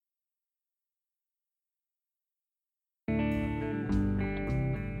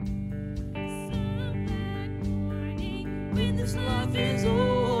life is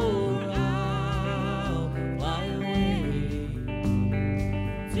over, I'll fly away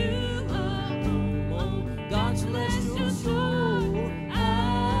to a home on God's celestial shore.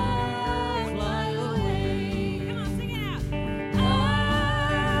 I'll fly away. Come on, sing it out.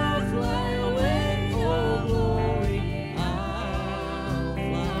 I'll fly away, oh glory. I'll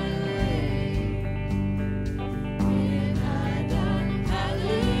fly away. When I die,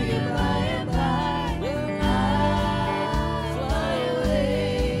 hallelujah, by and by. Well, I'll fly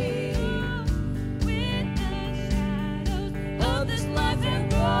away. When the shadows of this life have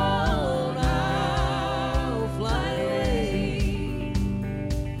gone, I'll fly away.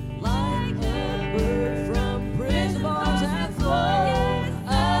 Like a bird from prison bars have flown,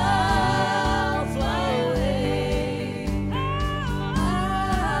 I'll fly away.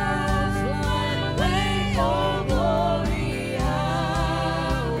 I'll fly away, oh glory.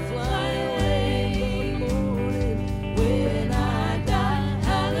 I'll fly away the morning when I die.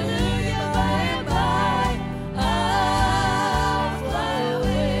 Hallelujah, by and by. I'll fly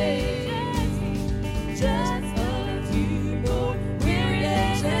away. Just a few more weary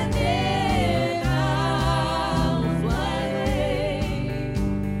days and then I'll fly away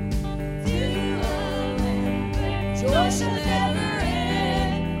to a land where joy shall never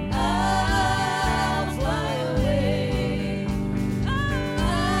end. I'll fly away. I'll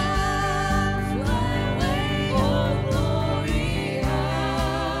fly away, oh glory.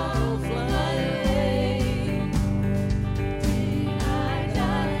 I'll fly away. When I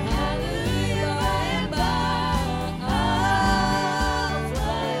die, hallelujah, by and by, I'll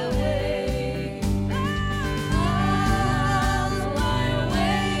fly away. I'll fly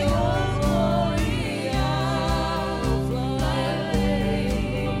away, oh glory. I'll fly away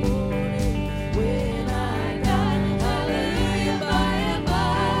in the morning when I die, hallelujah, by and by,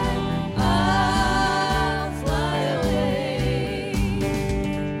 I'll fly away.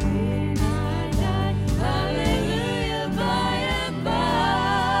 When I die, hallelujah, by and by,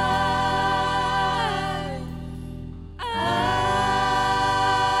 I'll fly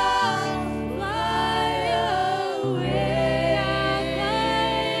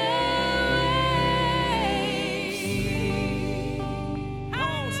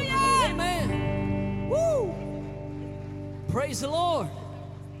away. Amen. Woo! Praise the Lord.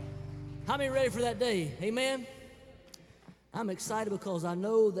 How many ready for that day? Amen. I'm excited because I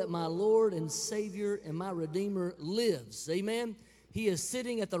know that my Lord and Savior and my Redeemer lives. Amen. He is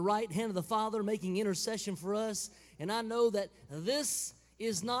sitting at the right hand of the Father making intercession for us. And I know that this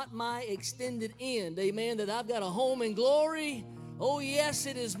is not my extended end. Amen. That I've got a home in glory. Oh, yes,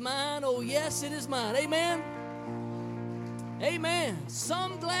 it is mine. Oh, yes, it is mine. Amen. Amen.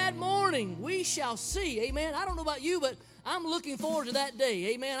 Some glad morning we shall see. Amen. I don't know about you, but I'm looking forward to that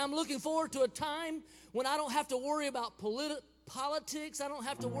day. Amen. I'm looking forward to a time when I don't have to worry about politics. I don't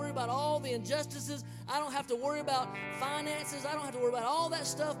have to worry about all the injustices. I don't have to worry about finances. I don't have to worry about all that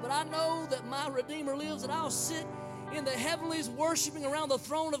stuff. But I know that my Redeemer lives, and I'll sit in the heavenlies worshiping around the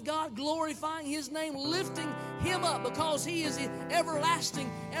throne of God, glorifying His name, lifting Him up because He is the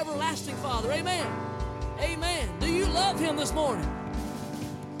everlasting, everlasting Father. Amen. Amen. Do you love Him this morning?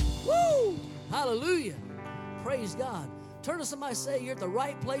 Woo! Hallelujah. Praise God. Turn to somebody and say, you're at the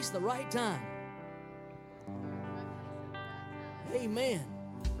right place at the right time. Amen.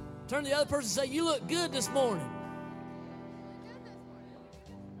 Turn to the other person and say, you look good this morning.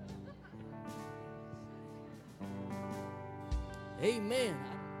 Amen.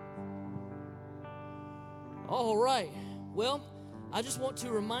 All right. Well, I just want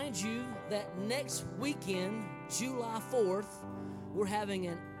to remind you that next weekend, July 4th, we're having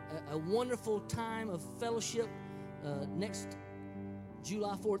a wonderful time of fellowship next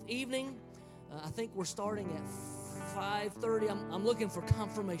July 4th evening. I think we're starting at 5:30. I'm looking for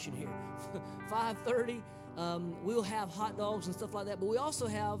confirmation here. 5:30. We'll have hot dogs and stuff like that, but we also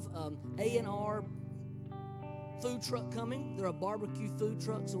have A&R food truck coming. They're a barbecue food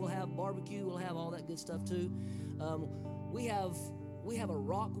truck, so we'll have barbecue. We'll have all that good stuff too. We have a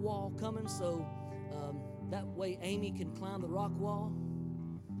rock wall coming, so that way Amy can climb the rock wall.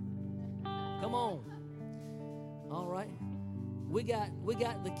 Come on. All right. We got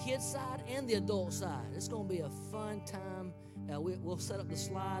the kids side and the adult side. It's going to be a fun time. We'll set up the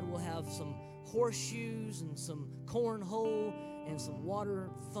slide. We'll have some horseshoes and some cornhole and some water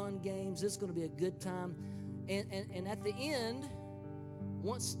fun games. It's going to be a good time. And at the end,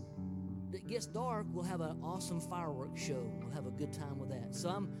 once it gets dark, we'll have an awesome fireworks show. We'll have a good time with that.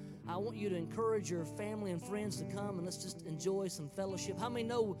 So I want you to encourage your family and friends to come, and let's just enjoy some fellowship. How many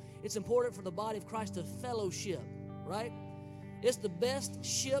know it's important for the body of Christ to fellowship, right? It's the best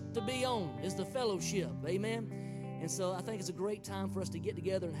ship to be on, is the fellowship. Amen? And so I think it's a great time for us to get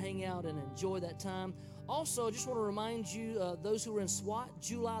together and hang out and enjoy that time. Also, I just want to remind you, those who are in SWAT,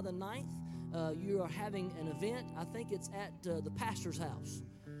 July the 9th, you are having an event. I think it's at the pastor's house.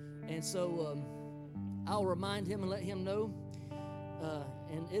 And so I'll remind him and let him know.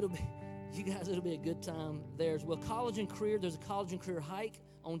 And it'll be, you guys, it'll be a good time there as well. College and career, there's a college and career hike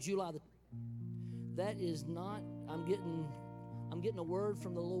on July the. That is not. I'm getting a word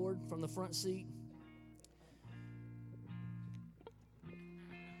from the Lord from the front seat.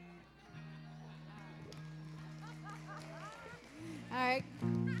 All right.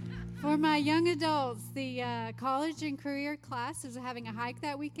 For my young adults, the college and career class is having a hike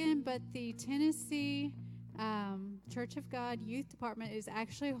that weekend, but the Tennessee Church of God Youth Department is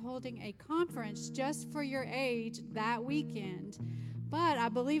actually holding a conference just for your age that weekend. But I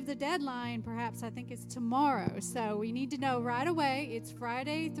believe the deadline, perhaps, I think it's tomorrow. So we need to know right away. It's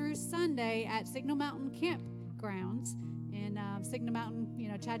Friday through Sunday at Signal Mountain Campgrounds in Signal Mountain,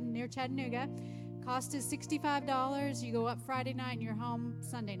 near Chattanooga. Cost is $65. You go up Friday night and you're home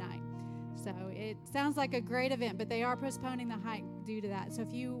Sunday night. So it sounds like a great event, but they are postponing the hike due to that. So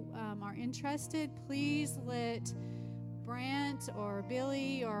if you are interested, please let Brant or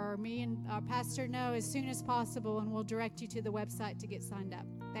Billy or me and our pastor know as soon as possible, and we'll direct you to the website to get signed up.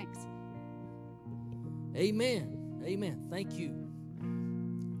 Thanks. Amen. Amen. Thank you.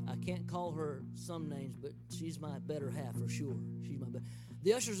 I can't call her some names, but she's my better half for sure. She's my better.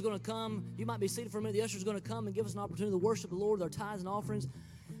 The ushers are going to come. You might be seated for a minute. The ushers are going to come and give us an opportunity to worship the Lord with our tithes and offerings.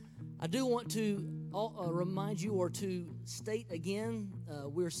 I do want to remind you or to state again,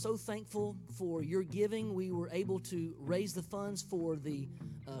 we're so thankful for your giving. We were able to raise the funds for the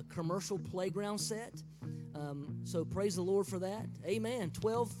commercial playground set. So praise the Lord for that. Amen.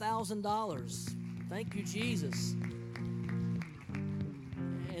 $12,000. Thank you, Jesus.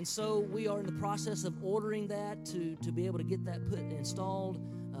 And so we are in the process of ordering that to be able to get that installed.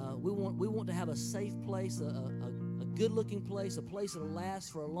 We want to have a safe place, a good-looking place, a place that'll last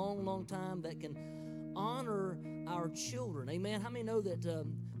for a long, long time, that can honor our children. Amen. How many know that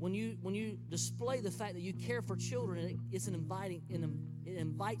when you display the fact that you care for children, it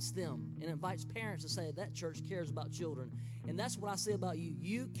invites them and invites parents to say that church cares about children. And that's what I say about you.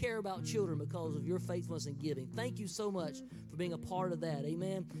 You care about children because of your faithfulness in giving. Thank you so much for being a part of that.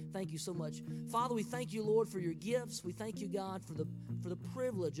 Amen. Thank you so much. Father, we thank you, Lord, for your gifts. We thank you, God, for the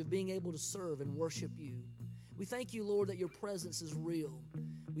privilege of being able to serve and worship you. We thank you, Lord, that your presence is real.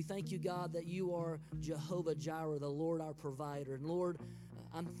 We thank you, God, that you are Jehovah Jireh, the Lord our provider. And Lord,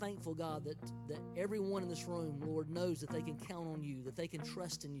 I'm thankful, God, that everyone in this room, Lord, knows that they can count on you, that they can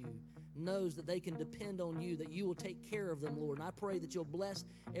trust in you, knows that they can depend on you, that you will take care of them, Lord. And I pray that you'll bless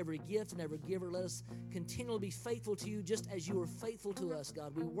every gift and every giver. Let us continually be faithful to you just as you are faithful to us,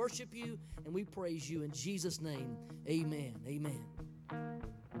 God. We worship you and we praise you in Jesus' name. Amen. Amen.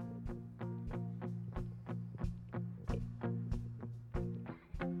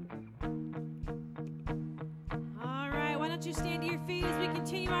 You stand to your feet as we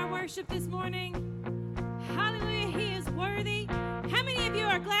continue our worship this morning. Hallelujah, he is worthy. How many of you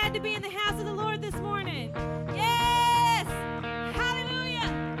are glad to be in the house of the Lord this morning? Yes! Hallelujah!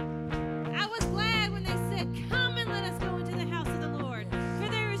 I was glad when they said, come and let us go into the house of the Lord. For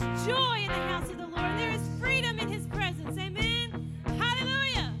there is joy in the house of the Lord. There is freedom in his presence. Amen?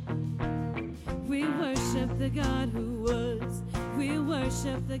 Hallelujah! We worship the God who was. We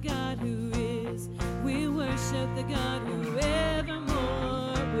worship the God who is. We worship the God who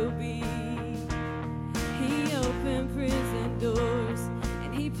evermore will be. He opened prison doors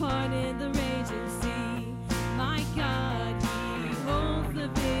and he parted the raging sea. My God, he holds the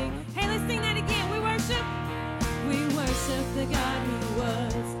big. Hey, let's sing that again. We worship the God who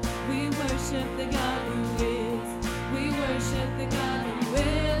was. We worship the God who is. We worship the God who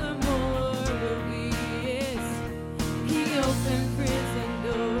evermore will be. Yes. He opened prison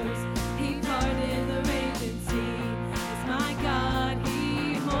doors. He parted the raging sea. It's my God,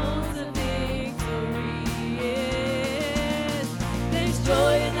 he holds the victory. Yes. There's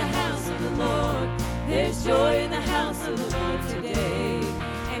joy in the house of the Lord. There's joy in the house of the Lord today.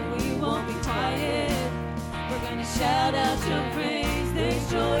 And we won't be quiet. We're going to shout out your praise.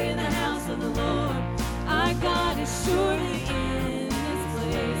 There's joy in the house of the Lord. Our God is surely in this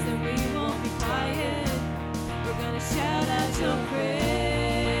place. And we won't be quiet. We're going to shout out your praise.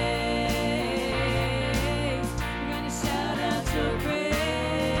 Your praise.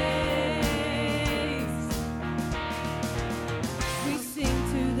 We sing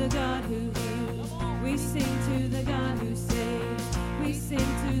to the God who heals. We sing to the God who saves. We sing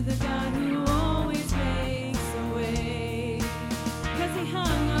to the God who always makes a way. 'Cause he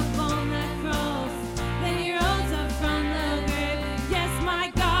hung up on that cross, then he rose up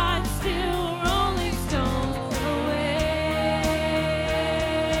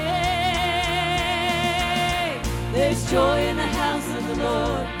There's joy in the house of the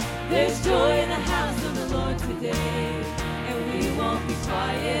Lord. There's joy in the house of the Lord today. And we won't be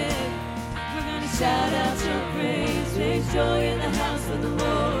quiet. We're going to shout out your praise. There's joy in the house of the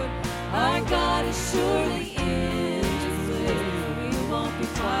Lord. Our God is surely in this place. We won't be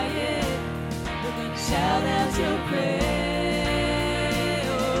quiet. We're going to shout out your praise.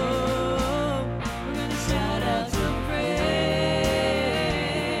 Oh, we're going to shout out your praise.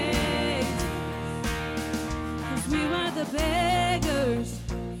 'Cause we were the beggars,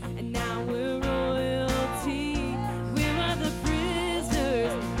 and now we're royalty. We were the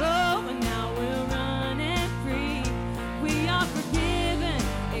prisoners, oh, and now we're running free. We are forgiven,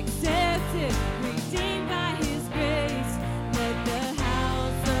 accepted, redeemed by His grace. Let the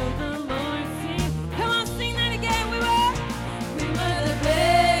house of the Lord sing. Come on, sing that again. We were the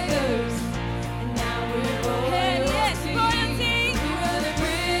beggars, and now we're royalty. Yes, royalty. We were the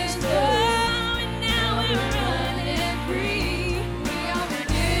prisoners, oh, and now we're running free. We are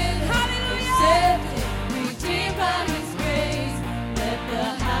forgiven, hallelujah, accepted, redeemed by His grace. Let the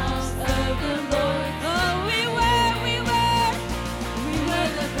house of the Lord. Oh, we were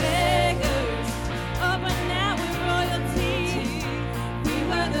the beggars. Oh, but now we're royalty. We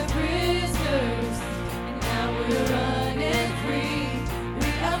were the prisoners, and now we're running free. We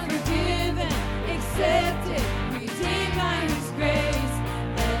are forgiven, accepted, redeemed by His grace.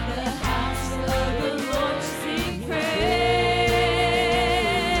 Let the house of the Lord sing praise.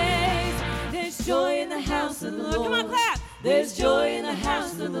 There's joy in the house of the Lord. Come on, clap. There's joy in the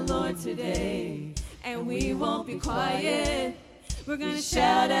house of the Lord today, and we won't be quiet. We're gonna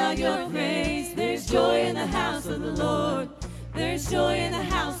shout out your praise. There's joy in the house of the Lord. There's joy in the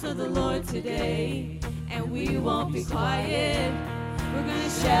house of the Lord today, and we won't be quiet. We're gonna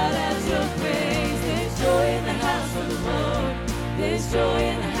shout out your praise. There's joy in the house of the Lord. There's joy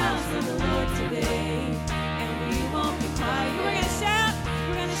in the house of the Lord today, and we won't be quiet.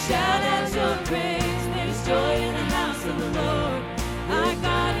 We're gonna shout out your praise. There's joy in the house of the Lord. Our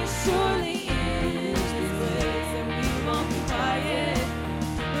God is surely in this place, and we won't be quiet.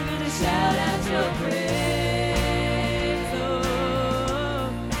 We're gonna shout out your praise. Oh,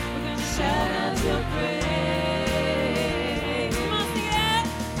 we're gonna shout out your praise. Come on, sing it.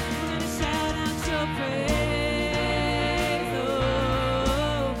 We're gonna shout out your praise.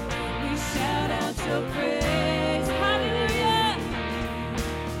 Oh, we shout out your praise. Hallelujah.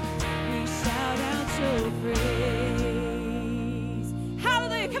 We shout out your praise.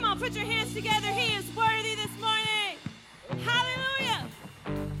 Hallelujah. Come on, put your hands together. He is worthy this morning. Hallelujah.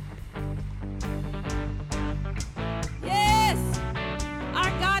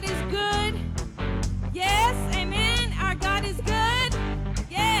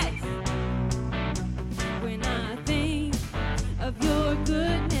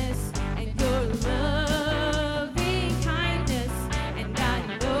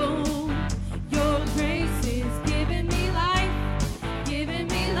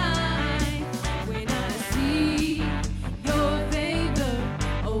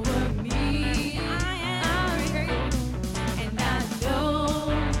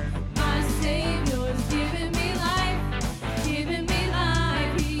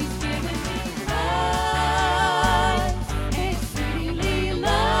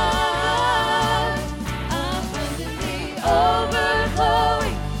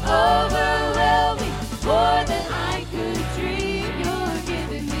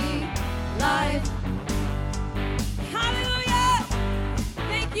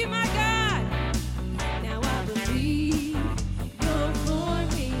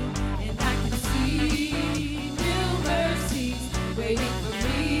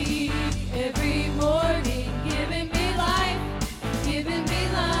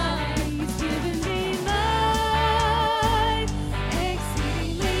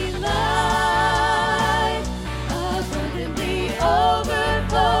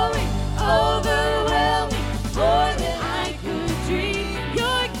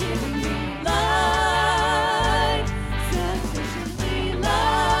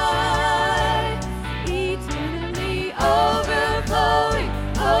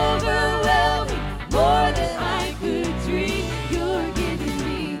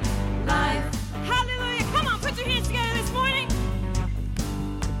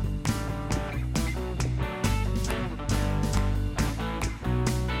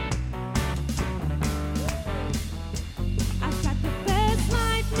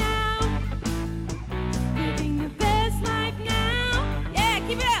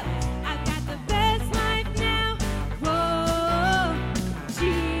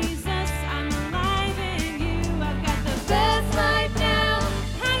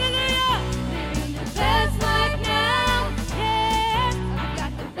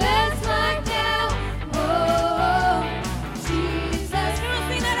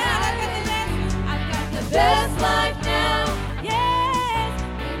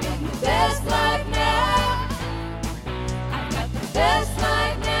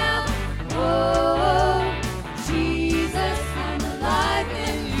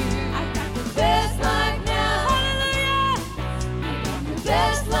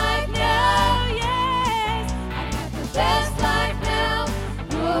 best life now, yes. I've got the best life now.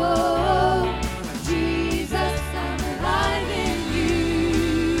 Oh, Jesus, I'm alive in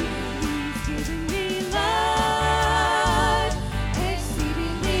you. He's given me life,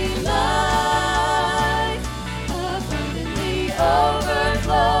 exceedingly life, abundantly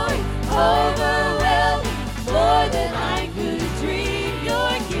overflowing, overwhelming, more than I could dream.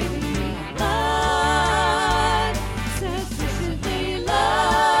 You're giving me life, sufficiently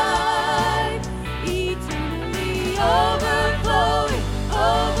life, eternally overflowing,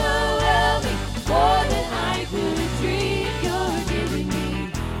 overwhelming, more than I could dream. You're giving me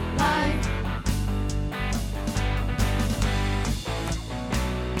life.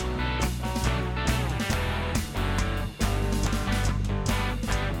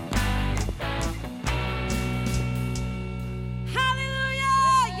 Hallelujah!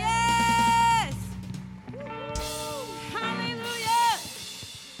 Yes! Hallelujah!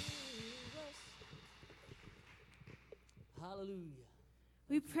 Hallelujah.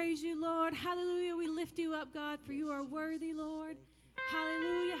 We praise you, Lord. Hallelujah. We lift you up, God, for you are worthy, Lord.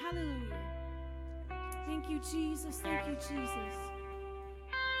 Hallelujah. Hallelujah. Thank you, Jesus. Thank you, Jesus.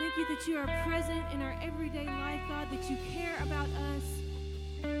 Thank you that you are present in our everyday life, God, that you care about us.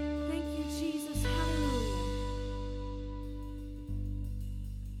 Thank you, Jesus. Hallelujah.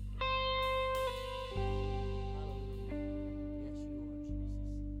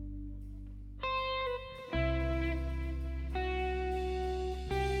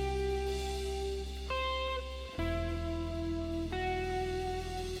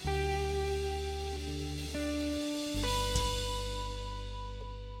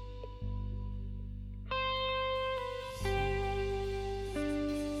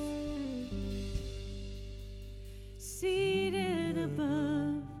 Seated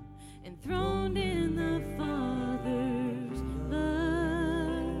above, enthroned in the Father's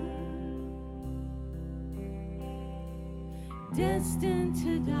love, destined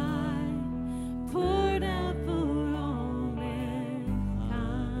to die, poured out for all mankind.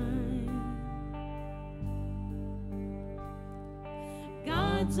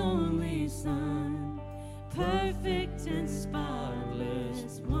 God's only Son, perfect and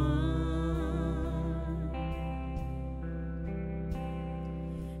spotless one.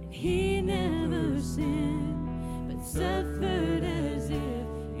 He never sinned, but suffered as if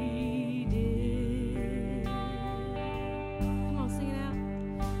he did. Come on, sing it out.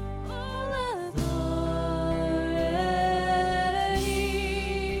 All authority,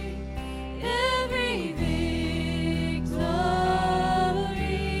 every victory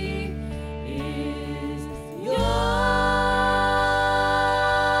is yours.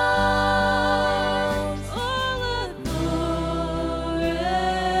 All authority,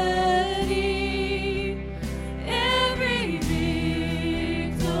 every victory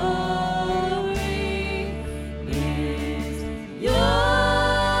is yours.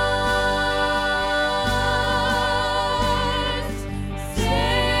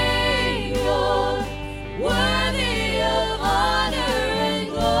 Savior, worthy of honor and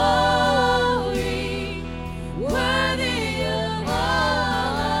glory, worthy of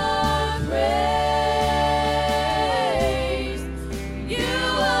all our praise. You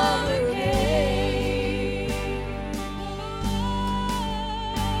overcame.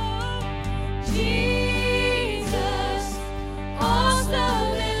 Jesus,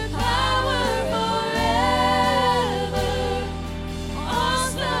 awesome in power forever,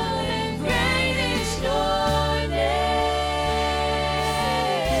 awesome and great is your name.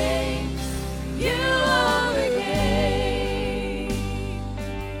 You overcame.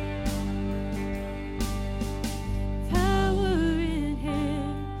 Power in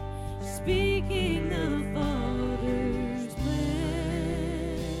him, speaking the Father's plan,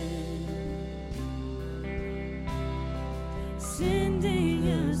 sending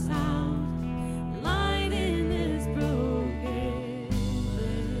us out, light in this broken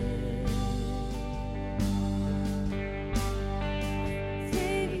land.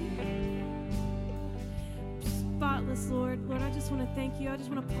 Spotless, Lord. Lord, I just want to thank you. I just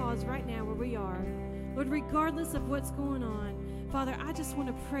want to pause right now where we are. Lord, regardless of what's going on, Father, I just want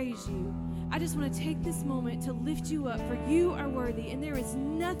to praise you. I just want to take this moment to lift you up, for you are worthy, and there is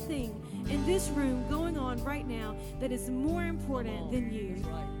nothing in this room going on right now that is more important than you. That's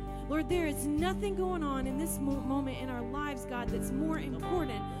right. Lord, there is nothing going on in this moment in our lives, God, that's more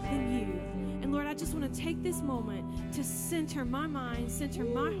important than you. And Lord, I just want to take this moment to center my mind, center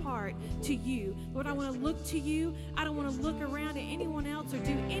my heart to you. Lord, I want to look to you. I don't want to look around at anyone else or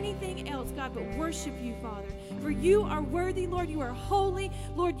do anything else, God, but worship you, Father. For you are worthy, Lord. You are holy.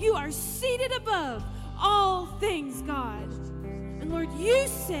 Lord, you are seated above all things, God. And Lord, you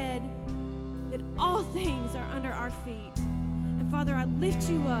said that all things are under our feet. And Father, I lift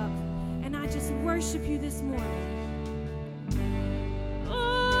you up and I just worship you this morning.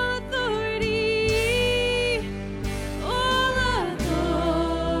 All authority, all authority,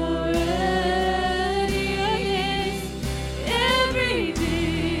 oh yes, every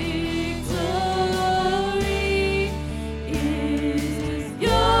victory is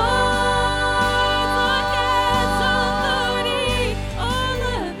yours. All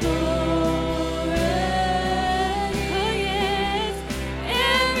authority, oh yes,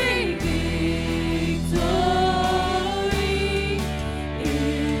 every victory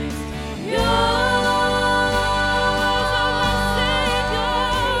is yours.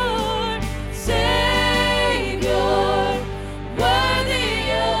 Savior,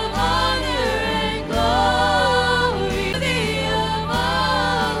 worthy of honor and glory, worthy of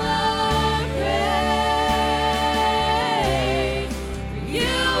all our praise.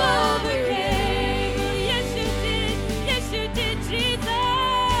 You overcame, yes you did, Jesus.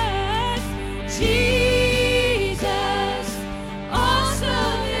 Jesus,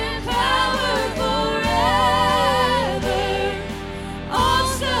 awesome in power forever.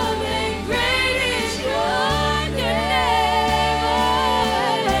 Awesome and great is your name.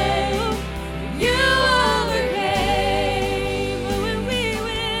 You overcame, and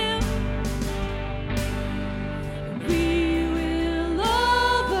we will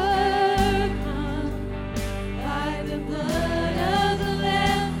overcome by the blood of the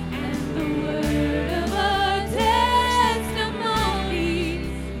Lamb and the word of our testimony.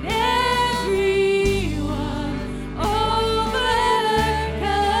 Everyone overcome.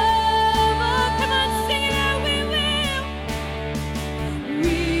 Oh, come on, sing it out. We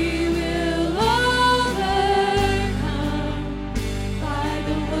will overcome by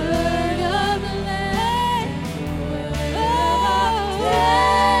the word of the Lamb and the word of our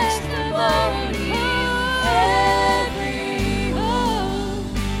testimony.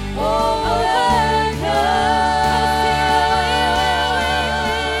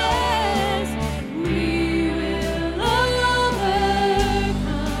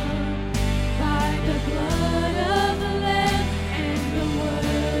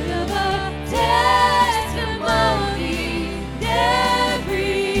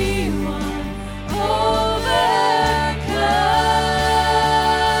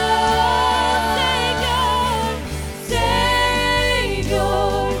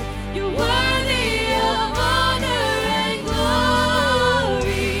 Savior, you're worthy of honor and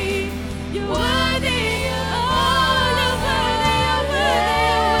glory. You're worthy of honor,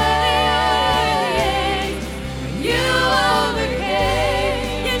 worthy. You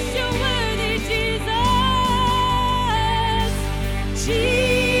overcame. Yes, you're worthy, Jesus.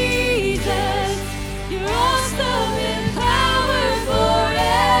 Jesus, you're awesome in power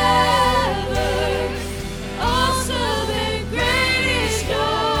forever. Awesome and great is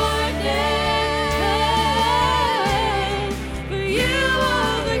your name. For you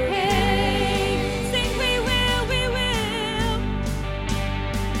overcame. Sing, we will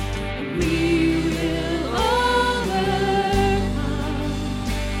overcome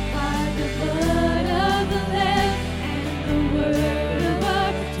by the blood of the Lamb and the word of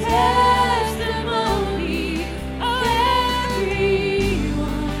our testimony.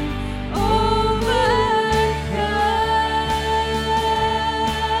 Everyone overcome.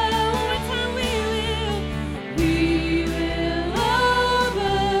 One more time, we will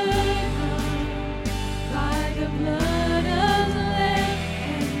overcome by the blood of the Lamb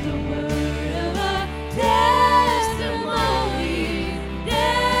and the word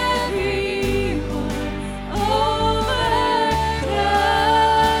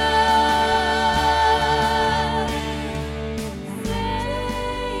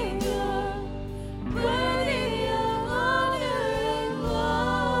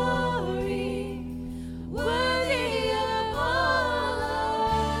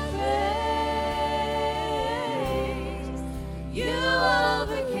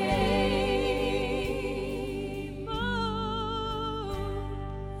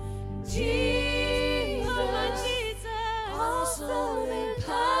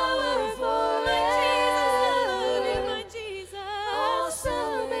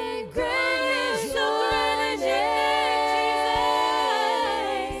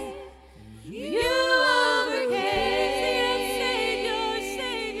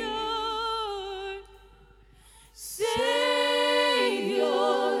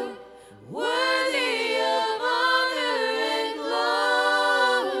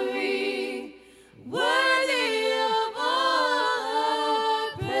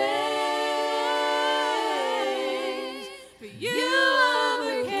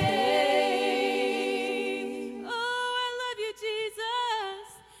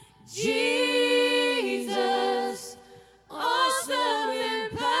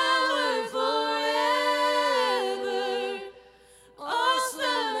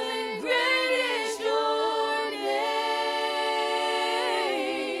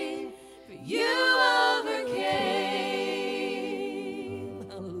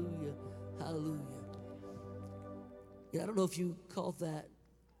don't know if you caught that.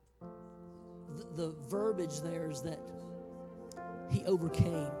 The verbiage there is that he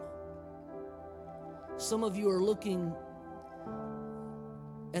overcame. Some of you are looking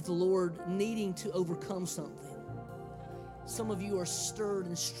at the Lord needing to overcome something. Some of you are stirred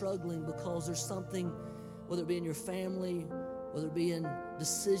and struggling because there's something, whether it be in your family, whether it be in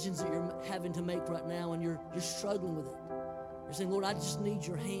decisions that you're having to make right now, and you're struggling with it. You're saying, Lord, I just need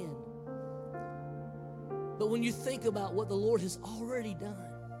your hand. But when you think about what the Lord has already done,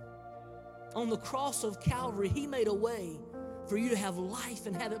 on the cross of Calvary, he made a way for you to have life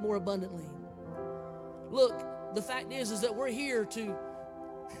and have it more abundantly. Look, the fact is that we're here to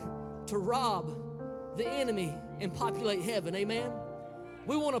rob the enemy and populate heaven. Amen?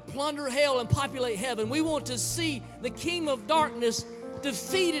 We want to plunder hell and populate heaven. We want to see the kingdom of darkness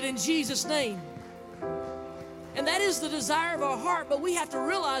defeated in Jesus' name. And that is the desire of our heart, but we have to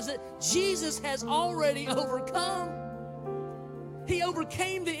realize that Jesus has already overcome. He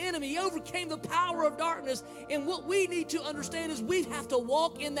overcame the enemy. He overcame the power of darkness. And what we need to understand is we have to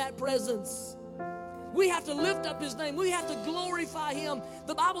walk in that presence. We have to lift up his name. We have to glorify him.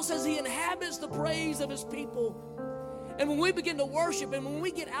 The Bible says he inhabits the praise of his people. And when we begin to worship and when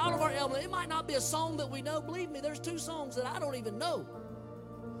we get out of our element, it might not be a song that we know. Believe me, there's 2 songs that I don't even know.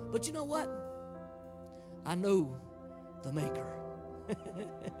 But you know what? I know the Maker.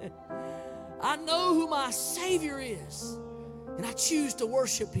 I know who my Savior is. And I choose to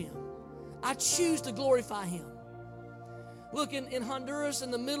worship him. I choose to glorify him. Look, in Honduras,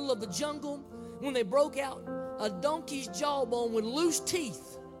 in the middle of the jungle, when they broke out a donkey's jawbone with loose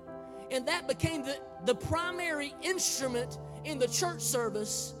teeth, and that became the primary instrument in the church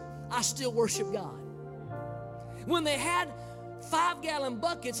service, I still worship God. When they had 5-gallon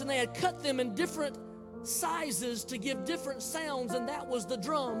buckets and they had cut them in different sizes to give different sounds, and that was the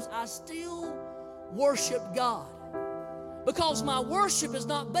drums, I still worship God. Because my worship is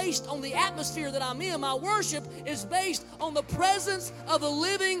not based on the atmosphere that I'm in. My worship is based on the presence of the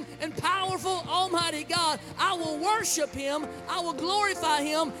living and powerful Almighty God. I will worship him. I will glorify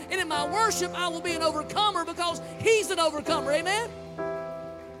him. And in my worship, I will be an overcomer because he's an overcomer. Amen?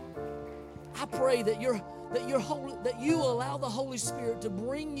 I pray that you will allow the Holy Spirit to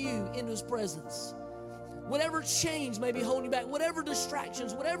bring you into his presence. Whatever change may be holding you back, whatever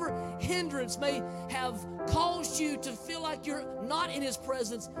distractions, whatever hindrance may have caused you to feel like you're not in his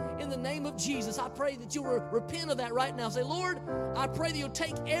presence, in the name of Jesus, I pray that you will repent of that right now. Say, Lord, I pray that you'll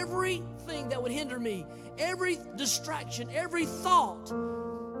take everything that would hinder me, every distraction, every thought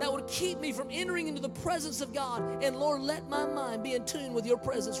that would keep me from entering into the presence of God. And Lord, let my mind be in tune with your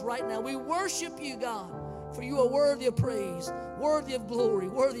presence right now. We worship you, God, for you are worthy of praise, worthy of glory,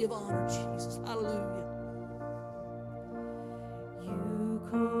 worthy of honor, Jesus. Hallelujah. You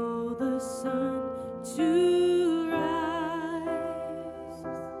call the sun to rise.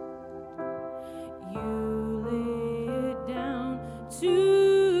 You lay it down to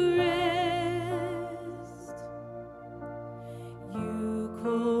rest. You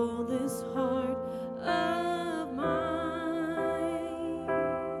call this heart of mine.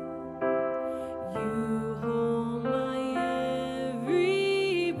 You hold my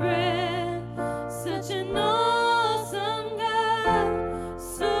every breath. Such an awesome God,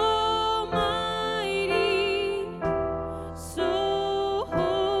 so mighty.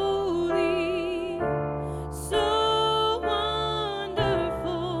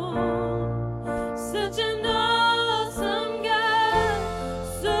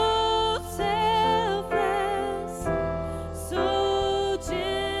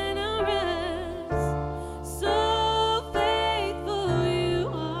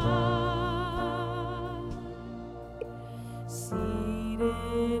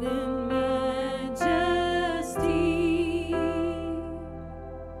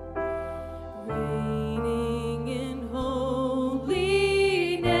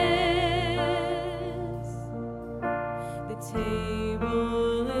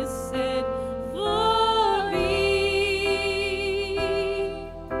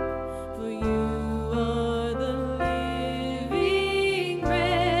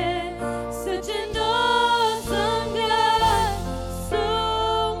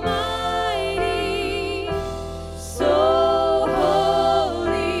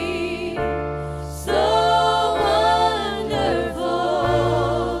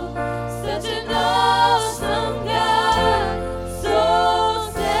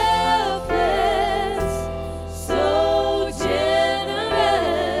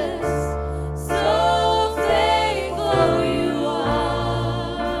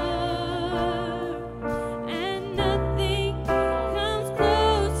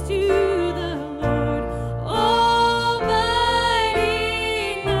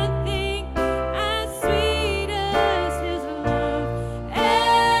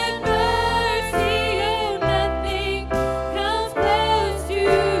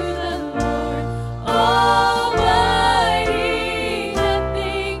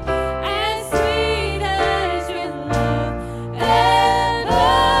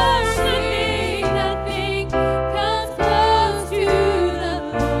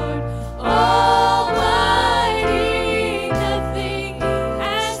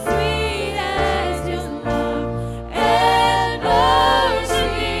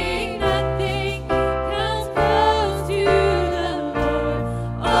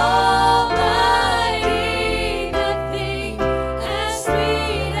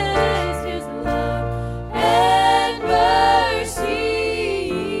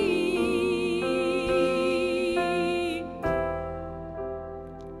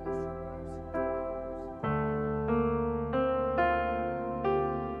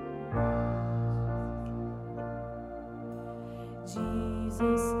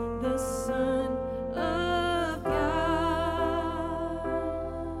 Jesus, the Son of God,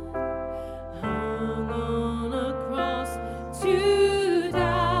 hung on a cross to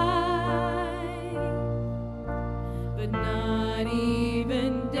die, but not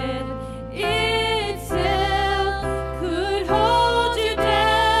even death itself could hold you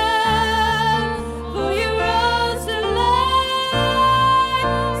down, for you rose to life.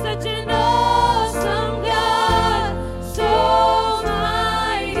 Such an awesome God, so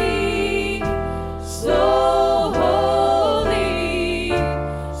mighty, so holy,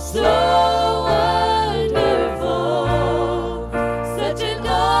 so wonderful. Such an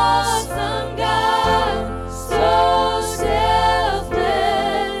awesome God, so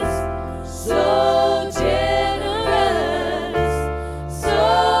selfless, so generous, so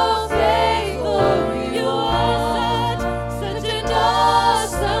faithful. You are such an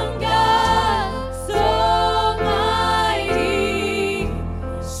awesome God, so mighty,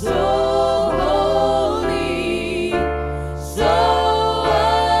 so holy, so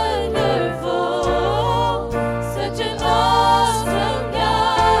wonderful. Such an awesome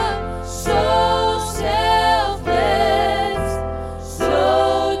God, so selfless,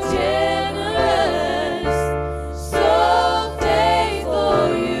 so generous, so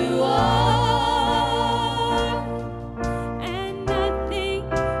faithful you are. And nothing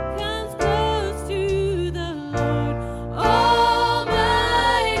comes close to the Lord Almighty.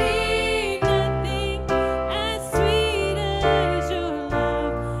 Nothing as sweet as your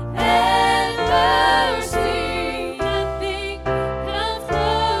love and mercy. Nothing comes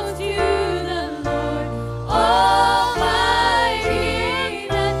close to the Lord Almighty.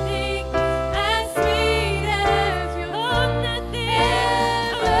 Nothing as sweet as your love. Nothing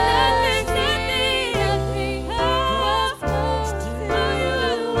comes close to the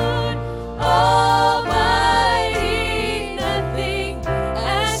Lord Almighty. Nothing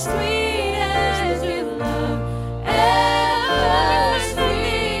as sweet as your love and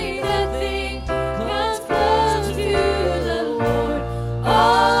mercy. Nothing comes close to the Lord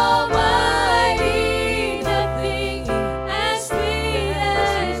Almighty. Nothing as sweet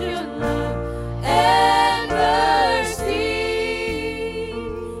as your love and mercy.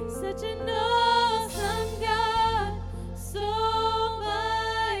 Such an awesome God, so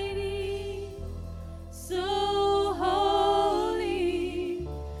mighty, so holy,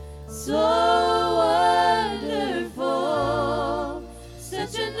 so wonderful.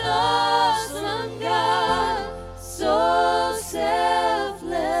 Such an awesome God, so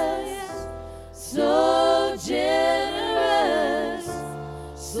selfless, so generous,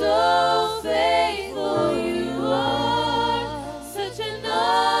 so faithful you are. Such an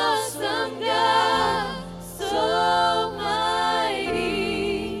awesome God, so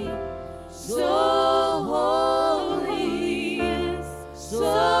mighty, so holy, so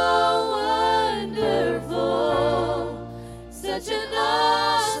wonderful. Such an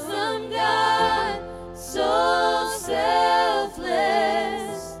awesome God, so selfless,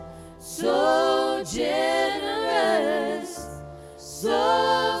 so generous,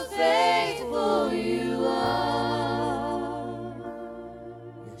 so faithful you are.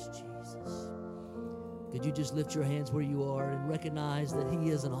 Yes, Jesus. Could you just lift your hands where you are and recognize that He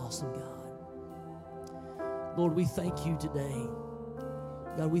is an awesome God? Lord, we thank you today.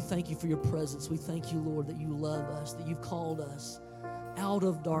 God, we thank you for your presence. We thank you, Lord, that you love us, that you've called us out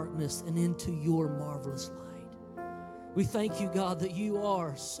of darkness and into your marvelous light. We thank you, God, that you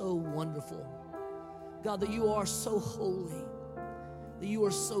are so wonderful. God, that you are so holy, that you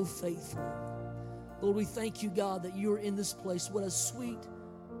are so faithful. Lord, we thank you, God, that you are in this place. What a sweet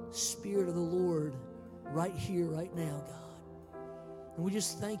Spirit of the Lord right here, right now, God. And we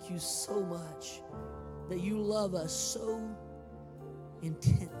just thank you so much that you love us so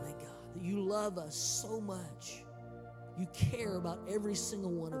intently, God, that you love us so much. You care about every single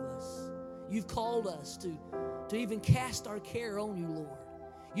one of us. You've called us to even cast our care on you, Lord.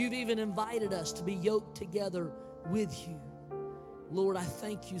 You've even invited us to be yoked together with you. Lord, I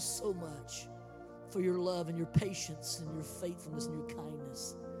thank you so much for your love and your patience and your faithfulness and your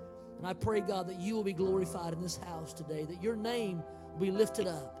kindness. And I pray, God, that you will be glorified in this house today, that your name will be lifted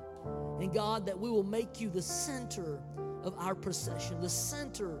up. And God, that we will make you the center of our procession, the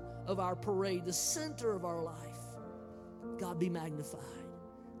center of our parade, the center of our life. God, be magnified,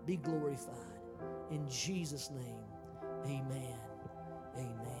 be glorified. In Jesus' name, amen.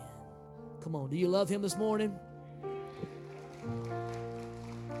 Amen. Come on, do you love him this morning?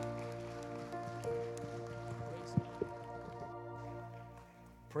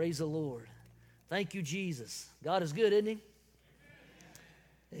 Praise the Lord. Thank you, Jesus. God is good, isn't he?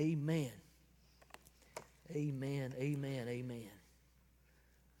 Amen. Amen, amen, amen.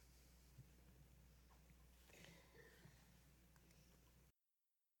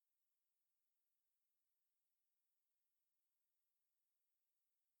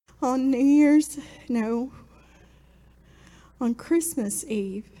 on Christmas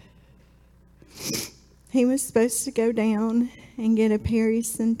Eve, he was supposed to go down and get a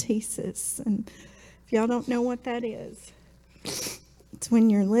paracentesis. And if y'all don't know what that is, it's when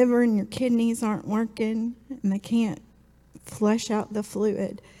your liver and your kidneys aren't working and they can't flush out the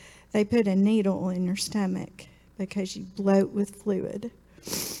fluid. They put a needle in your stomach because you bloat with fluid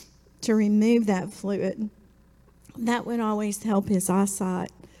to remove that fluid. That would always help his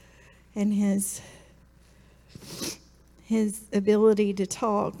eyesight and his ability to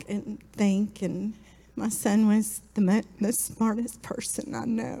talk and think. And my son was the smartest person I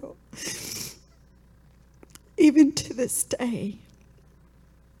know, even to this day.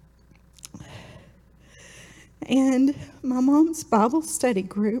 And my mom's Bible study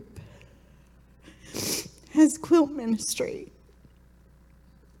group has quilt ministry.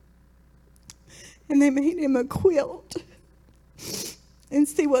 And they made him a quilt. And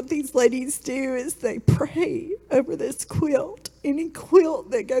see, what these ladies do is they pray over this quilt, any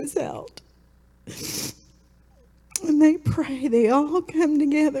quilt that goes out. And they pray. They all come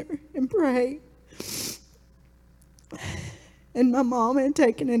together and pray. And my mom had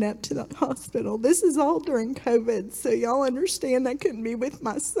taken it up to the hospital. This is all during COVID, so y'all understand I couldn't be with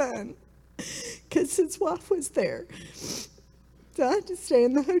my son because his wife was there. So I had to stay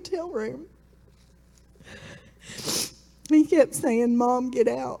in the hotel room. He kept saying, "Mom, get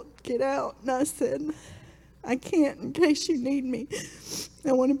out, get out." And I said, "I can't in case you need me.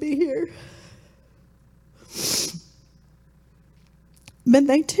 I want to be here." But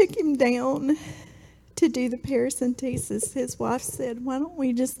they took him down to do the paracentesis. His wife said, "Why don't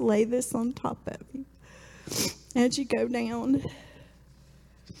we just lay this on top of you as you go down?"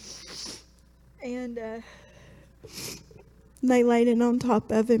 And they laid it on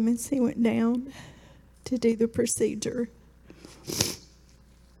top of him as he went down to do the procedure.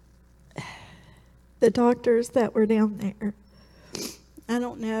 The doctors that were down there, I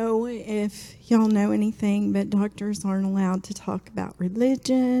don't know if y'all know anything, but doctors aren't allowed to talk about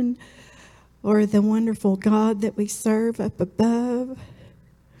religion or the wonderful God that we serve up above.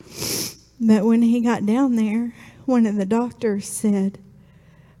 But when he got down there, one of the doctors said,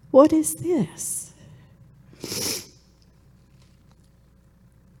 "What is this?"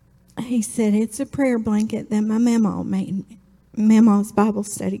 He said, "It's a prayer blanket that my Mama's Bible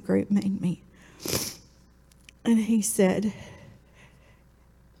study group made me." And he said,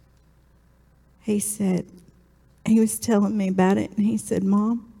 he was telling me about it, and he said,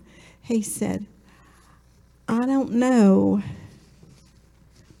 "Mom," he said, "I don't know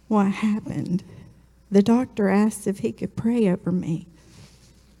what happened. The doctor asked if he could pray over me,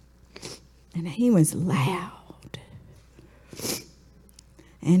 and he was loud,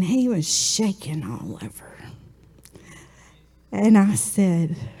 and he was shaking all over." And I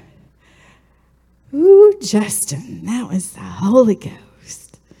said, "Ooh, Justin, that was the Holy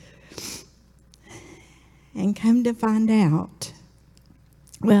Ghost." And come to find out,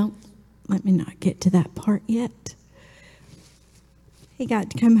 well, let me not get to that part yet. He got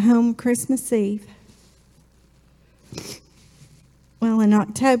to come home Christmas Eve. Well, in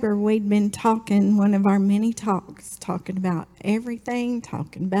October, we'd been talking, one of our many talks, talking about everything,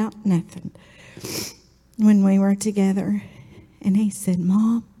 talking about nothing when we were together. And he said,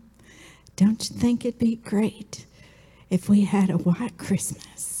 "Mom, don't you think it'd be great if we had a white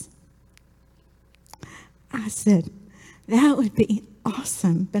Christmas?" I said, "That would be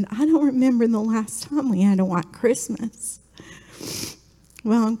awesome, but I don't remember the last time we had a white Christmas."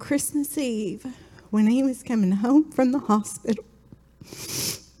 Well, on Christmas Eve, when he was coming home from the hospital,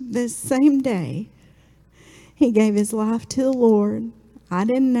 this same day, he gave his life to the Lord. I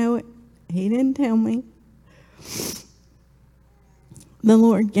didn't know it. He didn't tell me. The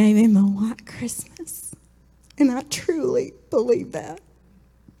Lord gave him a white Christmas, and I truly believe that.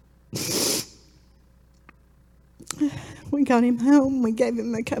 We got him home. We gave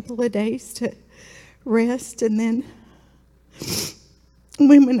him a couple of days to rest, and then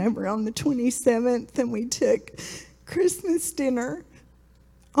we went over on the 27th, and we took Christmas dinner,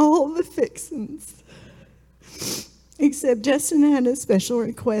 all the fixings, except Justin had a special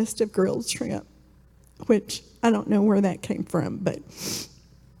request of grilled shrimp, which I don't know where that came from, but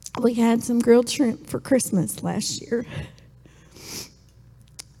we had some grilled shrimp for Christmas last year.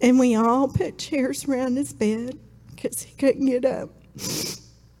 And we all put chairs around his bed because he couldn't get up.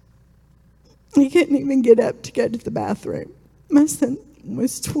 He couldn't even get up to go to the bathroom. My son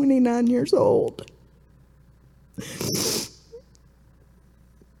was 29 years old.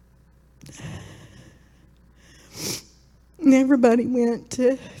 And everybody went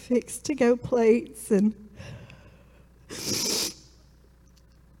to fix to-go plates, and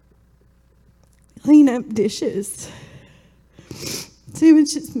clean up dishes. So it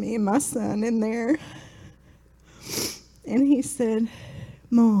was just me and my son in there. And he said,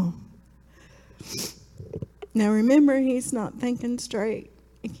 Mom. Now remember, he's not thinking straight.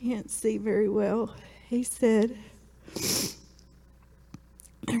 He can't see very well. He said,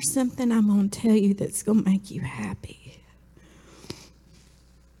 there's something I'm going to tell you that's going to make you happy.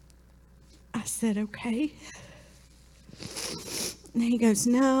 I said, okay. And he goes,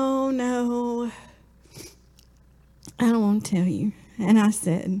 no, I don't want to tell you. And I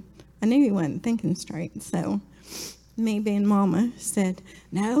said, I knew he wasn't thinking straight. So me being mama said,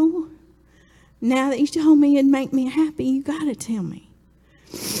 no, now that you told me it'd make me happy, you got to tell me.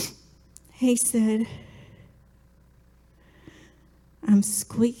 He said, I'm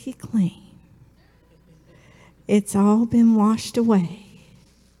squeaky clean. It's all been washed away.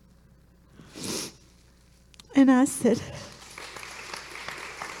 And I said,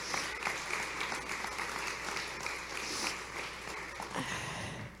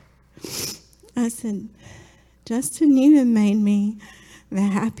 Justin, you have made me the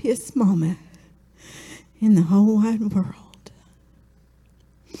happiest mama in the whole wide world.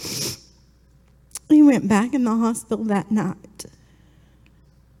 He went back in the hospital that night.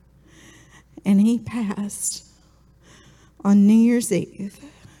 And he passed on New Year's Eve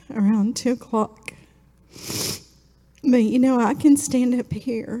around 2 o'clock. But you know, I can stand up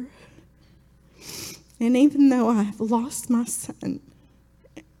here. And even though I've lost my son,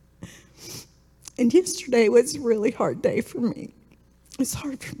 and yesterday was a really hard day for me. It's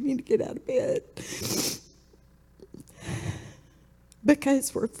hard for me to get out of bed.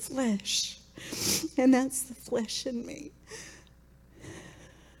 Because we're flesh. And that's the flesh in me.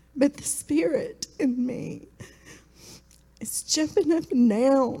 But the spirit in me is jumping up and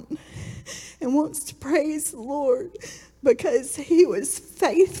down and wants to praise the Lord because he was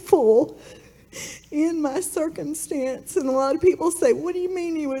faithful in my circumstance. And a lot of people say, what do you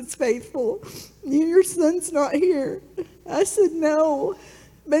mean he was faithful? Your son's not here. I said, no,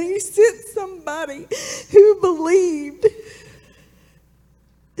 but he sent somebody who believed.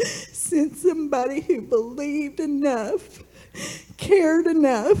 Sent somebody who believed enough, cared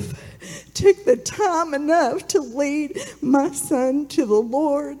enough, took the time enough to lead my son to the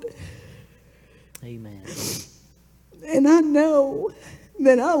Lord. Amen. And I know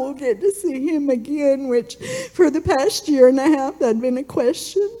that I will get to see him again, which for the past year and a half, that had been a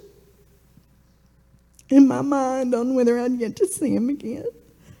question in my mind on whether I'd get to see him again.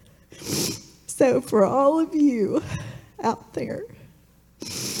 So for all of you out there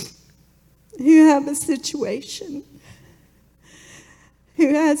who have a situation,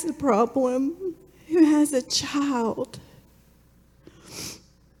 who has a problem, who has a child,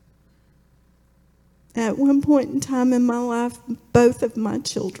 at one point in time in my life, both of my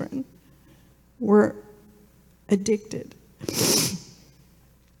children were addicted.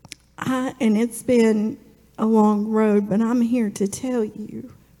 And it's been a long road, but I'm here to tell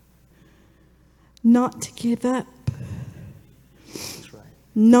you not to give up. That's right.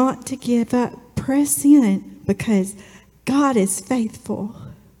 Not to give up. Press in because God is faithful.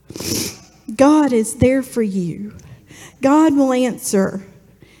 God is there for you. God will answer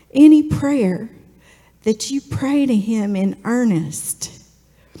any prayer that you pray to him in earnest.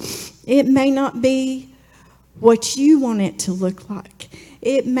 It may not be what you want it to look like.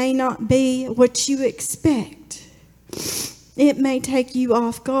 It may not be what you expect. It may take you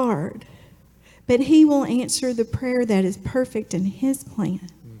off guard. But he will answer the prayer that is perfect in his plan.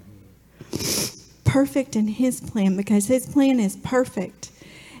 Perfect in his plan, because his plan is perfect.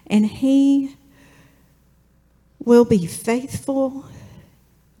 And he will be faithful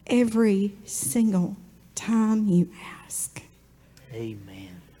every single time you ask.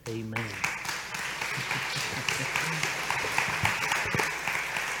 Amen. Amen.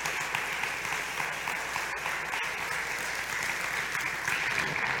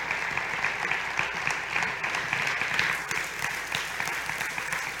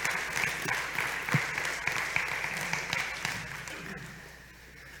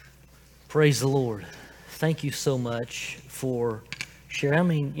 Praise the Lord. Thank you so much for sharing. I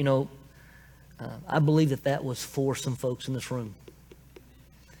mean, you know, I believe that was for some folks in this room.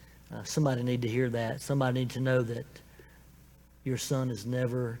 Somebody need to hear that. Somebody need to know that your son is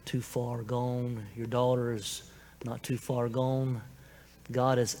never too far gone. Your daughter is not too far gone.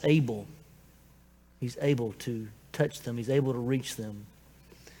 God is able. He's able to touch them. He's able to reach them.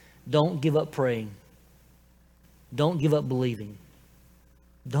 Don't give up praying. Don't give up believing.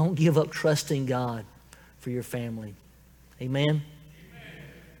 Don't give up trusting God for your family. Amen?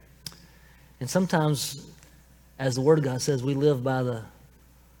 And sometimes, as the Word of God says, we live by the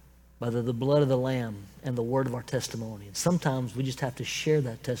by the blood of the Lamb and the word of our testimony. And sometimes we just have to share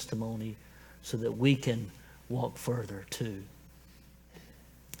that testimony so that we can walk further too.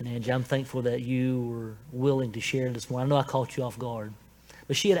 And Angie, I'm thankful that you were willing to share this morning. I know I caught you off guard,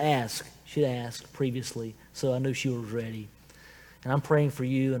 but she had asked previously, so I knew she was ready. And I'm praying for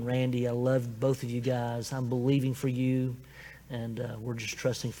you and Randy. I love both of you guys. I'm believing for you, and we're just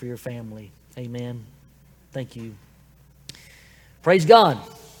trusting for your family. Amen. Thank you. Praise God.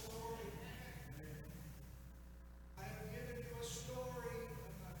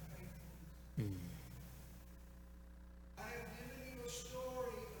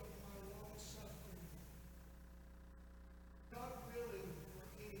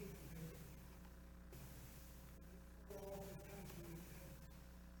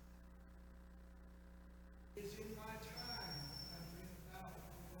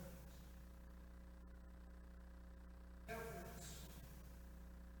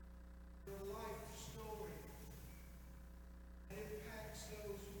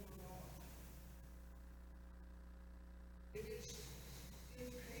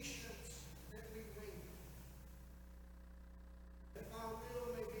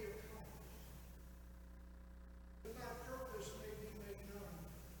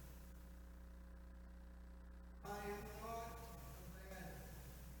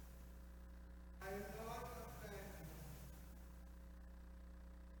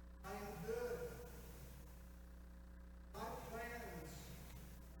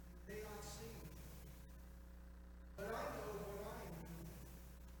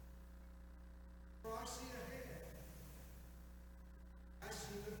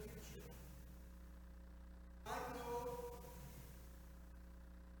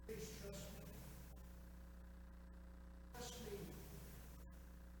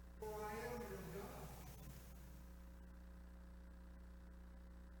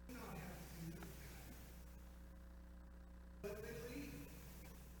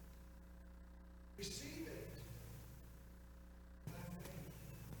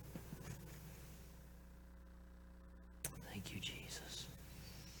 Thank you, Jesus.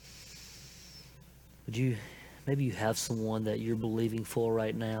 Maybe you have someone that you're believing for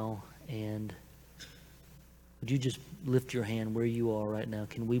right now, and would you just lift your hand where you are right now?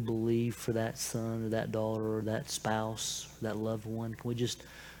 Can we believe for that son or that daughter or that spouse or that loved one? Can we just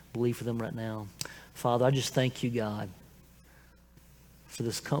believe for them right now? Father, I just thank you, God, for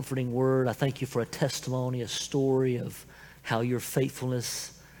this comforting word. I thank you for a testimony, a story of how your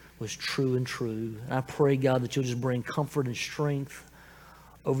faithfulness was true and true. And I pray, God, that you'll just bring comfort and strength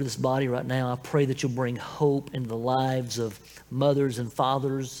over this body right now. I pray that you'll bring hope into the lives of mothers and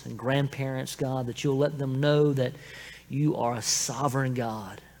fathers and grandparents, God, that you'll let them know that you are a sovereign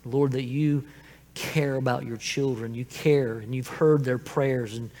God. Lord, that you care about your children. You care, and you've heard their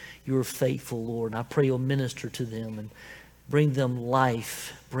prayers, and you're faithful, Lord. And I pray you'll minister to them and bring them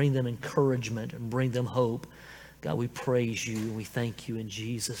life, bring them encouragement, and bring them hope. God, we praise you and we thank you in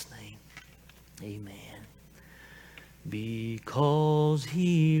Jesus' name. Amen. Because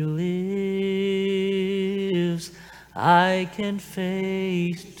he lives, I can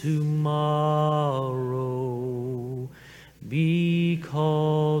face tomorrow.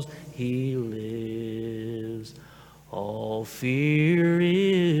 Because he lives, all fear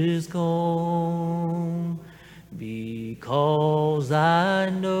is gone. Because I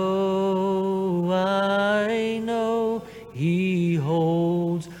know he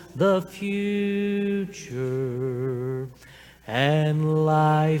holds the future, and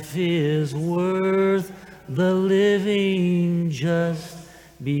life is worth the living just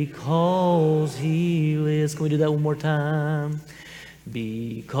because he lives. Can we do that one more time?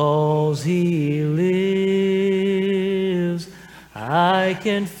 Because he lives, I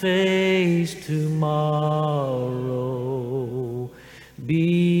can face tomorrow.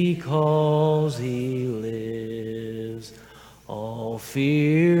 Because he lives, all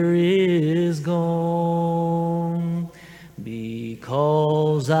fear is gone.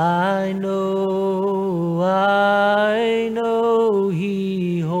 Because I know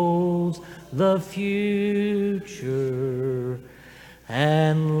he holds the future,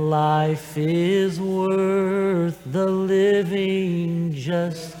 and life is worth the living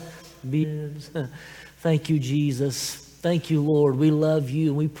just because. Thank you, Jesus. Thank you, Lord. We love you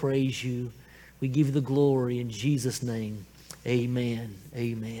and we praise you. We give you the glory in Jesus' name. Amen.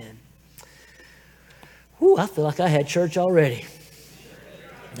 Amen. Whew, I feel like I had church already.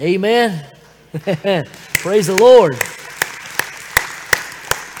 Amen. Praise the Lord.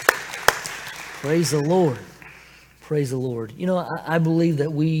 Praise the Lord. Praise the Lord. You know, I believe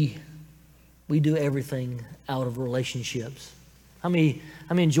that we do everything out of relationships. How many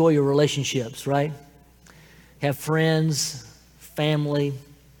How many enjoy your relationships, right? Have friends, family,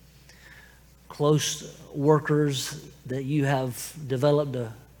 close workers that you have developed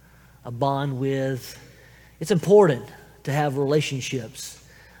a bond with. It's important to have relationships.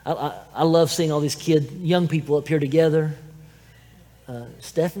 I love seeing all these young people up here together.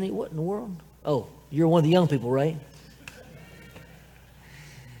 Stephanie, what in the world? Oh, you're one of the young people, right?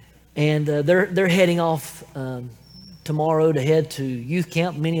 And they're heading off tomorrow to head to youth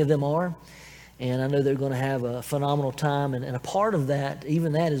camp. Many of them are. And I know they're going to have a phenomenal time. And a part of that,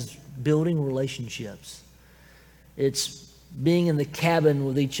 even that, is building relationships. It's being in the cabin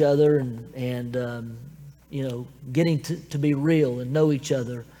with each other and getting to be real and know each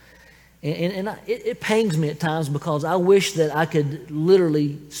other. It pains me at times because I wish that I could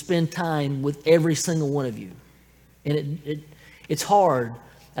literally spend time with every single one of you. And it's hard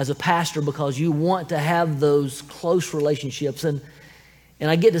as a pastor because you want to have those close relationships. And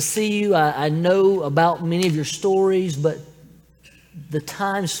I get to see you. I know about many of your stories, but the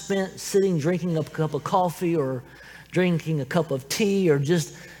time spent sitting, drinking a cup of coffee or drinking a cup of tea or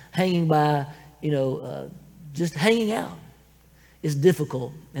just hanging by, just hanging out is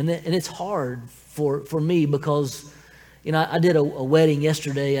difficult. And it's hard for me because, I did a wedding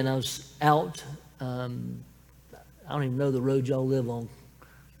yesterday and I was out. I don't even know the road y'all live on.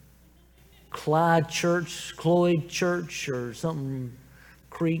 Clyde Church, Cloyd Church or something,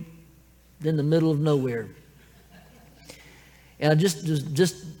 creek in the middle of nowhere. And I just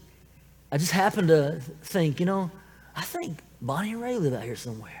happened to think, I think Bonnie and Ray live out here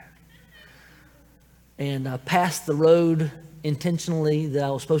somewhere. And I passed the road intentionally that I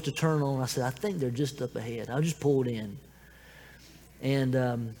was supposed to turn on. I said, I think they're just up ahead. I just pulled in. And,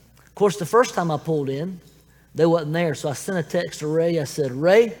 of course, the first time I pulled in, they wasn't there. So I sent a text to Ray. I said,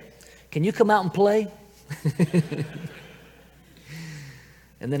 Ray, can you come out and play?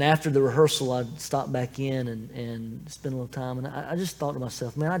 And then after the rehearsal, I'd stop back in and spend a little time. And I just thought to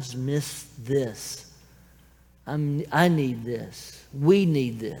myself, man, I just miss this. I need this. We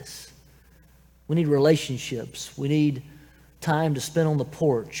need this. We need relationships. We need time to spend on the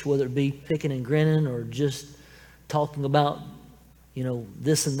porch, whether it be picking and grinning or just talking about,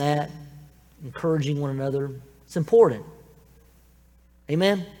 this and that, encouraging one another. It's important.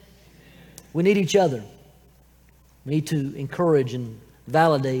 Amen? We need each other. We need to encourage and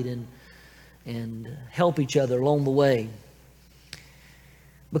validate and help each other along the way.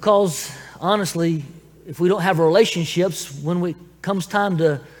 Because, honestly, if we don't have relationships, when it comes time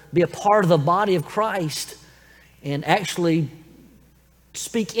to be a part of the body of Christ and actually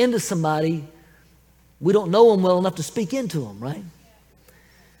speak into somebody, we don't know them well enough to speak into them, right?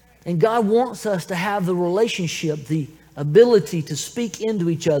 And God wants us to have the relationship, the ability to speak into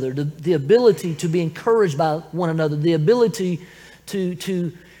each other, the ability to be encouraged by one another, the ability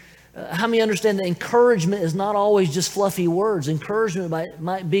to how many understand that encouragement is not always just fluffy words? Encouragement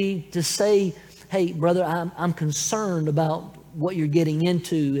might be to say, hey, brother, I'm concerned about what you're getting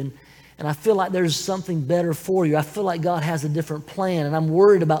into, and I feel like there's something better for you. I feel like God has a different plan, and I'm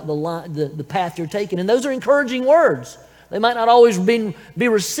worried about the path you're taking. And those are encouraging words. They might not always be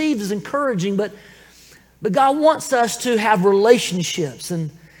received as encouraging, but God wants us to have relationships.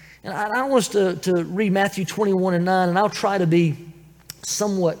 And I want us to read Matthew 21 and 9, and I'll try to be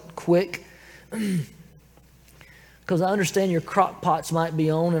somewhat quick because I understand your crock pots might be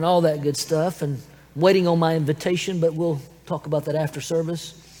on and all that good stuff, and I'm waiting on my invitation, but we'll talk about that after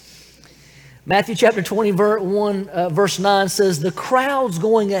service. Matthew chapter 21, verse 9 says, the crowds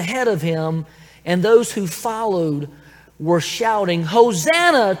going ahead of him and those who followed were shouting,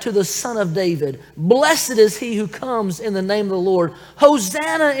 Hosanna to the Son of David. Blessed is he who comes in the name of the Lord.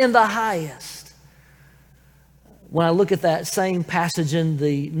 Hosanna in the highest. When I look at that same passage in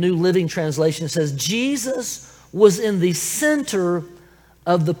the New Living Translation, it says, Jesus was in the center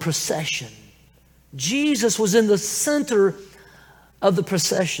of the procession. Jesus was in the center of the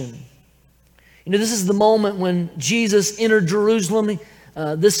procession. This is the moment when Jesus entered Jerusalem.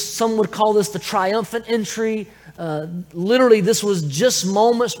 Some would call this the triumphant entry. Literally, this was just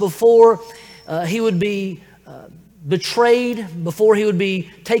moments before he would be betrayed, before he would be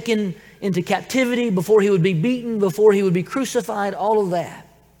taken into captivity, before he would be beaten, before he would be crucified, all of that.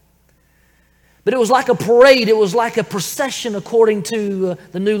 But it was like a parade. It was like a procession, according to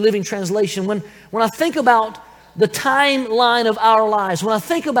the New Living Translation. When I think about the timeline of our lives, when I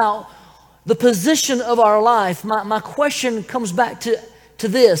think about the position of our life, my question comes back to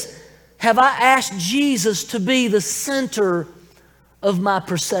this. Have I asked Jesus to be the center of my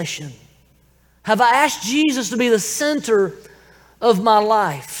procession? Have I asked Jesus to be the center of my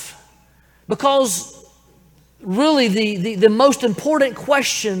life? Because really the most important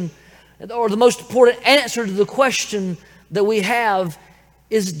question, or the most important answer to the question that we have,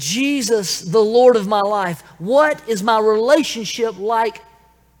 is Jesus the Lord of my life? What is my relationship like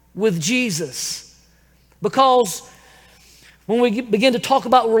with Jesus? Because when we begin to talk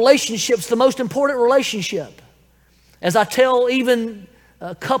about relationships, the most important relationship, as I tell even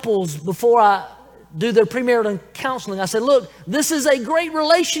couples before I do their premarital counseling, I say, look, this is a great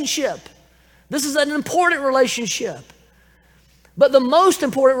relationship. This is an important relationship. But the most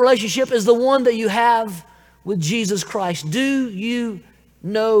important relationship is the one that you have with Jesus Christ. Do you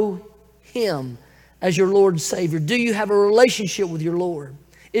know Him as your Lord and Savior? Do you have a relationship with your Lord?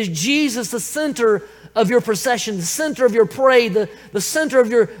 Is Jesus the center of your procession, the center of your parade, the center of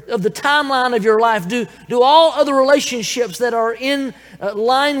the timeline of your life? Do all other relationships that are in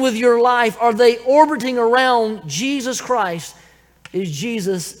line with your life, are they orbiting around Jesus Christ? Is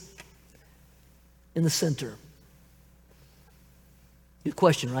Jesus in the center? Good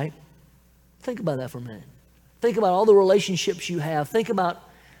question, right? Think about that for a minute. Think about all the relationships you have. Think about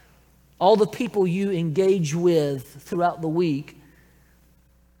all the people you engage with throughout the week,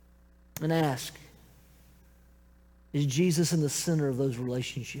 and ask, is Jesus in the center of those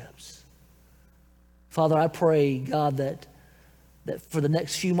relationships? Father, I pray, God, that for the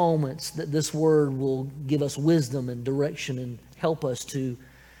next few moments, that this word will give us wisdom and direction and help us to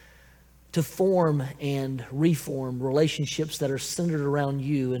form and reform relationships that are centered around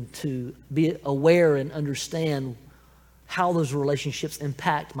you, and to be aware and understand how those relationships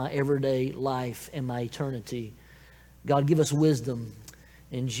impact my everyday life and my eternity. God, give us wisdom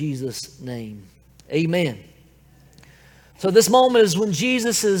in Jesus' name. Amen. So this moment is when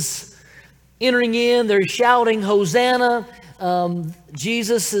Jesus is entering in. They're shouting, Hosanna.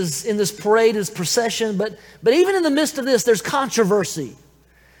 Jesus is in this parade, this procession. But even in the midst of this, there's controversy.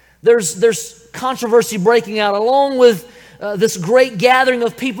 There's controversy breaking out along with this great gathering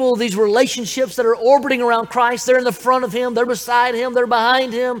of people, these relationships that are orbiting around Christ. They're in the front of Him, they're beside Him, they're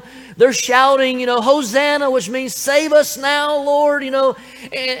behind Him. They're shouting, Hosanna, which means save us now, Lord, and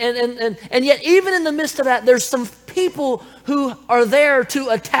yet even in the midst of that, there's some people who are there to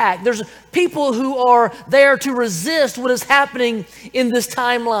attack. There's people who are there to resist what is happening in this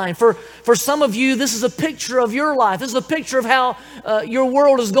timeline. For some of you, this is a picture of your life. This is a picture of how your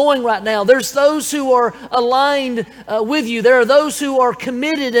world is going right now. There's those who are aligned with you. There are those who are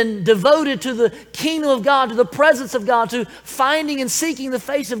committed and devoted to the kingdom of God, to the presence of God, to finding and seeking the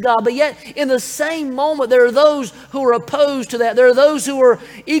face of God. But yet, in the same moment, there are those who are opposed to that. There are those who are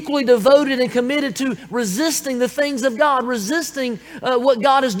equally devoted and committed to resisting the things of God, resisting what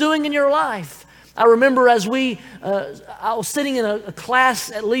God is doing in your life. I remember as I was sitting in a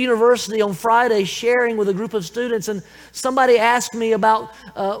class at Lee University on Friday sharing with a group of students, and somebody asked me about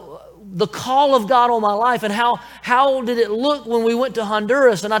the call of God on my life and how did it look when we went to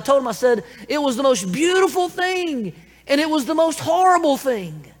Honduras. And I told them, I said, it was the most beautiful thing and it was the most horrible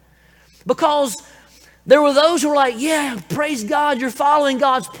thing. Because there were those who were like, yeah, praise God, you're following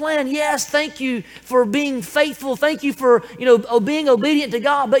God's plan. Yes, thank you for being faithful. Thank you for, being obedient to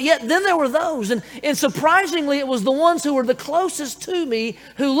God. But yet then there were those, and surprisingly, it was the ones who were the closest to me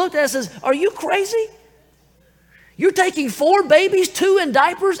who looked at us and said, are you crazy? You're taking 4 babies, 2 in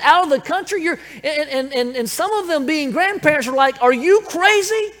diapers, out of the country. And some of them being grandparents were like, are you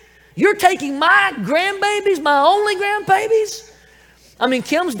crazy? You're taking my grandbabies, my only grandbabies? I mean,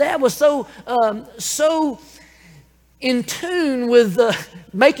 Kim's dad was so in tune with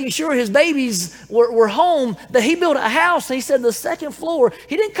making sure his babies were home that he built a house. And he said the 2nd floor,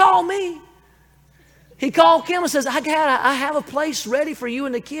 he didn't call me. He called Kim and says, I have a place ready for you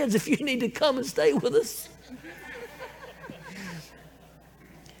and the kids if you need to come and stay with us.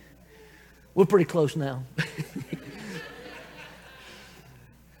 We're pretty close now.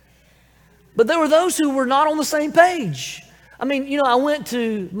 But there were those who were not on the same page. I mean, I went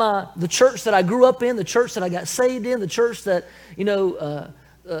to the church that I grew up in, the church that I got saved in, the church that,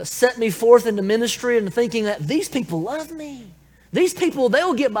 set me forth into ministry, and thinking that these people love me. These people,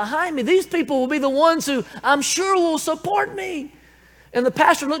 they'll get behind me. These people will be the ones who I'm sure will support me. And the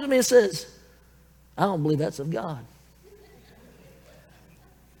pastor looked at me and says, I don't believe that's of God.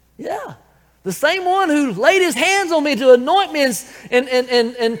 Yeah. The same one who laid his hands on me to anoint me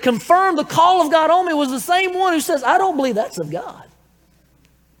and confirm the call of God on me was the same one who says, I don't believe that's of God.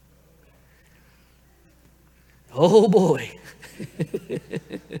 Oh boy.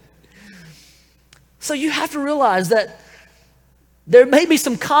 So you have to realize that there may be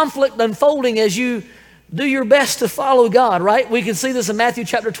some conflict unfolding as you do your best to follow God, right? We can see this in Matthew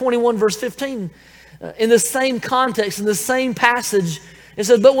chapter 21, verse 15. In the same context, in the same passage, It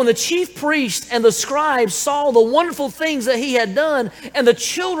says, but when the chief priests and the scribes saw the wonderful things that he had done, and the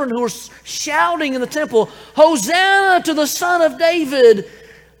children who were shouting in the temple, Hosanna to the Son of David,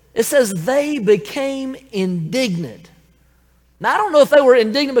 it says they became indignant. Now, I don't know if they were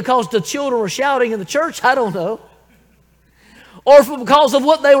indignant because the children were shouting in the church. I don't know. Or because of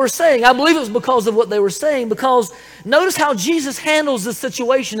what they were saying. I believe it was because of what they were saying, because notice how Jesus handles this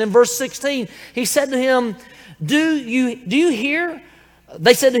situation in verse 16. He said to him, do you hear?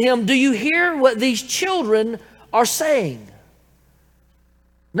 They said to him, do you hear what these children are saying?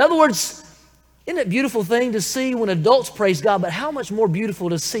 In other words, isn't it a beautiful thing to see when adults praise God, but how much more beautiful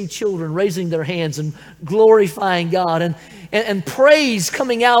to see children raising their hands and glorifying God and praise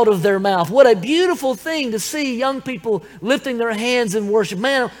coming out of their mouth. What a beautiful thing to see young people lifting their hands in worship.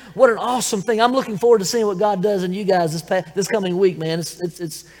 Man, what an awesome thing. I'm looking forward to seeing what God does in you guys this coming week, man.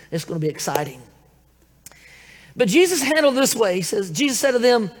 It's going to be exciting. But Jesus handled it this way. Jesus said to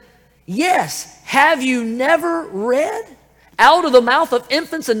them, yes, have you never read? Out of the mouth of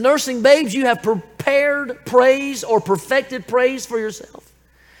infants and nursing babes, you have prepared praise or perfected praise for yourself.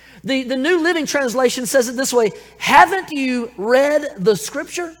 The New Living Translation says it this way, haven't you read the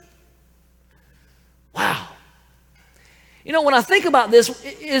scripture? Wow. You know, when I think about this,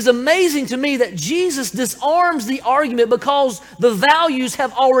 it is amazing to me that Jesus disarms the argument because the values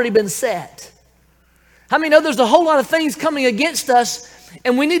have already been set. How many know there's a whole lot of things coming against us,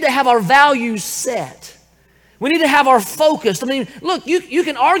 and we need to have our values set. We need to have our focus. I mean, look, you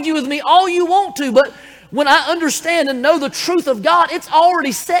can argue with me all you want to, but when I understand and know the truth of God, it's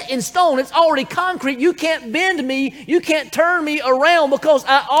already set in stone. It's already concrete. You can't bend me. You can't turn me around because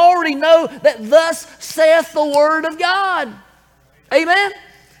I already know that thus saith the word of God. Amen?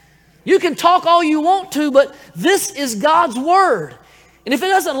 You can talk all you want to, but this is God's word. And if it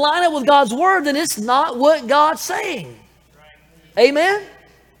doesn't line up with God's word, then it's not what God's saying. Amen?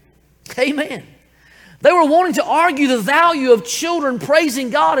 Amen. They were wanting to argue the value of children praising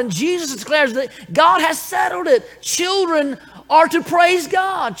God, and Jesus declares that God has settled it. Children are to praise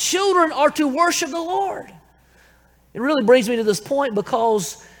God. Children are to worship the Lord. It really brings me to this point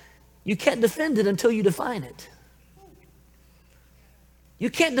because you can't defend it until you define it.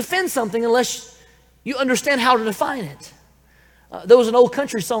 You can't defend something unless you understand how to define it. There was an old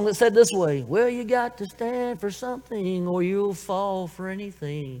country song that said this way, well, you got to stand for something or you'll fall for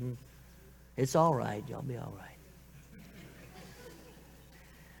anything. It's all right. Y'all be all right.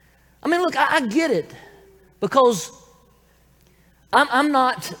 I mean, look, I get it because I'm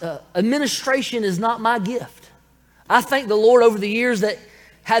not, administration is not my gift. I thank the Lord over the years that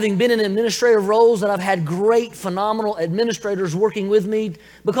having been in administrative roles that I've had great, phenomenal administrators working with me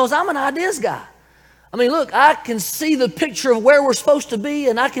because I'm an ideas guy. I mean, look, I can see the picture of where we're supposed to be,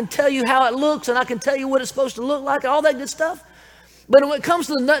 and I can tell you how it looks, and I can tell you what it's supposed to look like, all that good stuff. But when it comes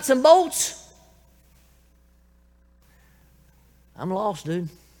to the nuts and bolts, I'm lost, dude.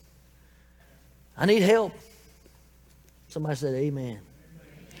 I need help. Somebody said amen.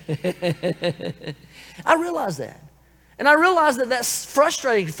 I realize that. And I realize that that's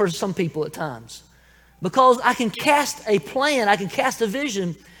frustrating for some people at times because I can cast a plan, I can cast a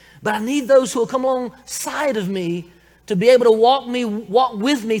vision, but I need those who will come alongside of me to be able to walk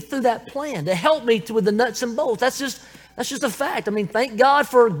with me through that plan, to help me with the nuts and bolts. That's just a fact. I mean, thank God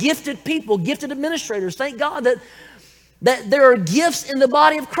for gifted people, gifted administrators. Thank God that there are gifts in the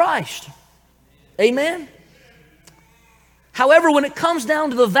body of Christ. Amen? However, when it comes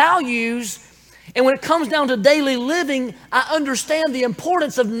down to the values and when it comes down to daily living, I understand the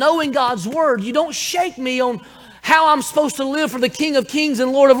importance of knowing God's word. You don't shake me on how I'm supposed to live for the King of Kings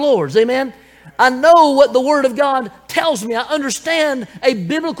and Lord of Lords. Amen? I know what the Word of God tells me. I understand a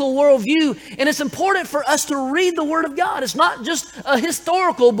biblical worldview, and it's important for us to read the Word of God. It's not just a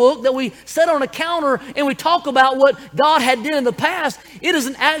historical book that we set on a counter and we talk about what God had done in the past. It is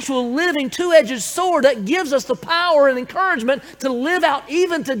an actual living two-edged sword that gives us the power and encouragement to live out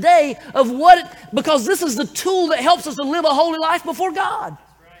even today because this is the tool that helps us to live a holy life before God.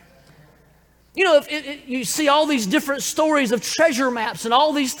 You know, you see all these different stories of treasure maps and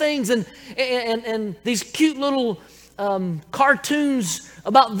all these things and these cute little cartoons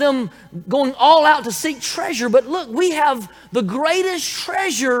about them going all out to seek treasure. But look, we have the greatest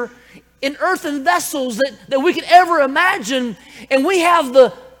treasure in earthen vessels that we could ever imagine. And we have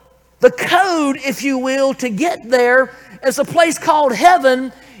the code, if you will, to get there. It's a place called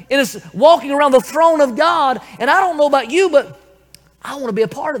heaven. And it's walking around the throne of God. And I don't know about you, but I want to be a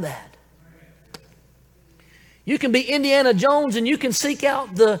part of that. You can be Indiana Jones and you can seek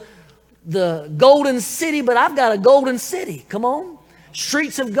out the golden city, but I've got a golden city. Come on.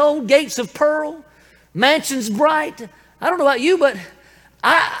 Streets of gold, gates of pearl, mansions bright. I don't know about you, but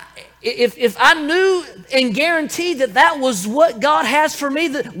If I knew and guaranteed that that was what God has for me,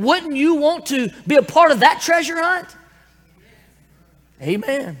 that wouldn't you want to be a part of that treasure hunt?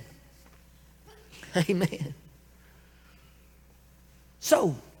 Amen. Amen.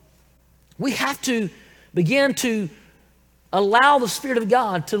 So, we have to begin to allow the Spirit of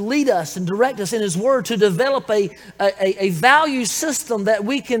God to lead us and direct us in His Word to develop a value system that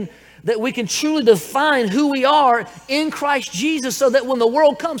we can truly define who we are in Christ Jesus, so that when the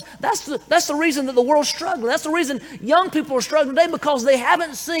world comes, that's the reason that the world's struggling. That's the reason young people are struggling today, because they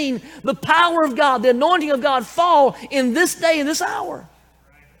haven't seen the power of God, the anointing of God fall in this day, in this hour.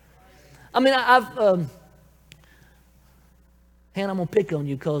 I mean, Hannah, I'm going to pick on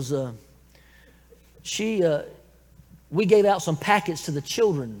you because we gave out some packets to the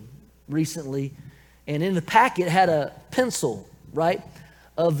children recently, and in the packet had a pencil, right,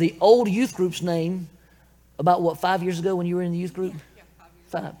 of the old youth group's name about, 5 years ago when you were in the youth group?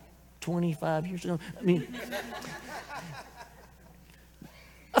 Yeah, 25 years ago. I mean,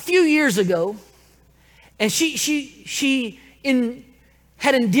 a few years ago, and she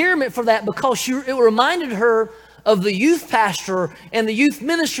had endearment for that because it reminded her of the youth pastor and the youth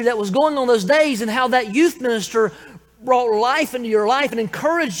ministry that was going on those days, and how that youth minister brought life into your life and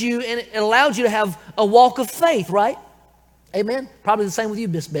encouraged you, and it allowed you to have a walk of faith, right? Amen? Probably the same with you,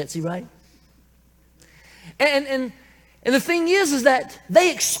 Miss Betsy, right? And the thing is that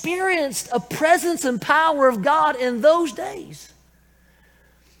they experienced a presence and power of God in those days.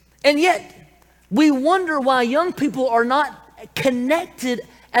 And yet, we wonder why young people are not connected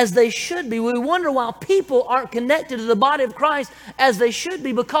as they should be. We wonder why people aren't connected to the body of Christ as they should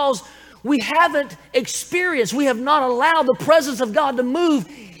be, because we haven't experienced, we have not allowed the presence of God to move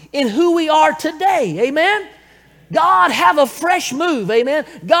in who we are today. Amen? God, have a fresh move. Amen?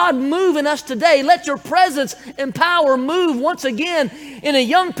 God, move in us today. Let your presence and power move once again in the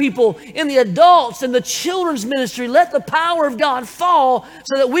young people, in the adults, in the children's ministry. Let the power of God fall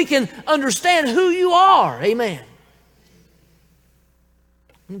so that we can understand who you are. Amen?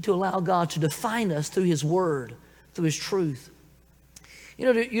 We need to allow God to define us through His Word, through His truth.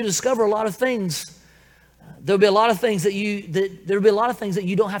 You know, you discover a lot of things. There'll be a lot of things that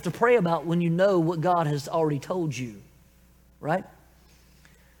you don't have to pray about when you know what God has already told you, right?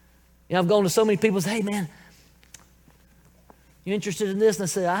 You know, I've gone to so many people and say, "Hey, man, you interested in this?" And I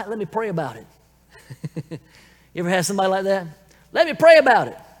say, "Let me pray about it." You ever had somebody like that? Let me pray about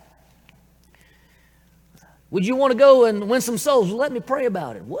it. Would you want to go and win some souls? Well, let me pray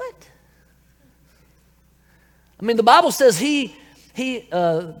about it. What? I mean, the Bible says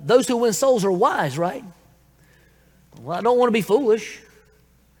those who win souls are wise, right? Well, I don't want to be foolish.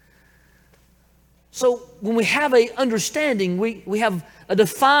 So when we have an understanding, we have a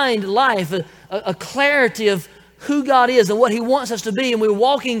defined life, a clarity of who God is and what He wants us to be, and we're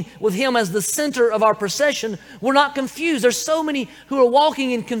walking with Him as the center of our procession, we're not confused. There's so many who are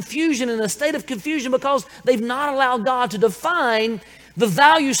walking in confusion, in a state of confusion, because they've not allowed God to define the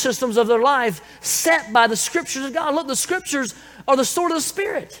value systems of their life set by the Scriptures of God. Look, the Scriptures are the sword of the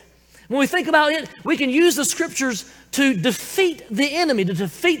Spirit. When we think about it, we can use the Scriptures to defeat the enemy, to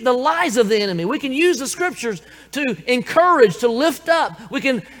defeat the lies of the enemy. We can use the Scriptures to encourage, to lift up. We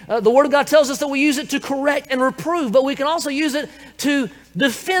can, the Word of God tells us that we use it to correct and reprove, but we can also use it to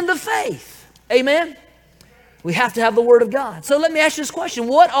defend the faith. Amen? We have to have the Word of God. So let me ask you this question.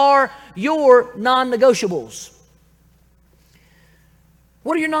 What are your non-negotiables?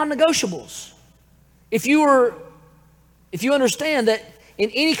 What are your non-negotiables? If you understand that in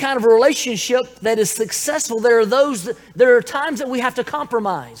any kind of a relationship that is successful, there are times that we have to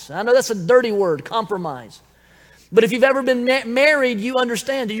compromise. I know that's a dirty word, compromise. But if you've ever been married, you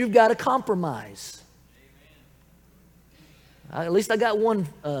understand that you've got to compromise. At least I got one,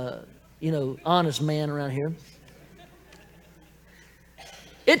 honest man around here.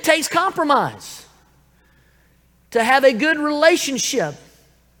 It takes compromise to have a good relationship.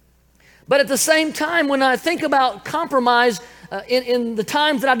 But at the same time, when I think about compromise, in the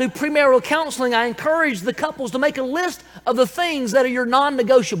times that I do premarital counseling, I encourage the couples to make a list of the things that are your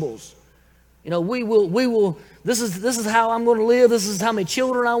non-negotiables. You know, we will. This is how I'm going to live. This is how many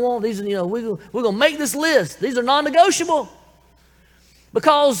children I want. These are, we're going to make this list. These are non-negotiable.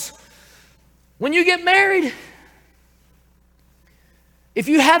 Because when you get married, if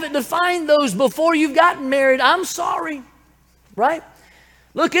you haven't defined those before you've gotten married, I'm sorry, right?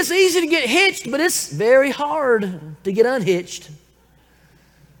 Look, it's easy to get hitched, but it's very hard to get unhitched.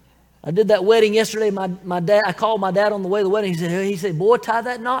 I did that wedding yesterday. My dad, I called my dad on the way to the wedding. He said, "Boy, tie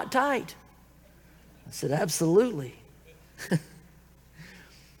that knot tight." I said, "Absolutely."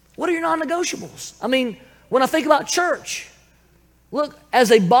 What are your non-negotiables? I mean, when I think about church, Look,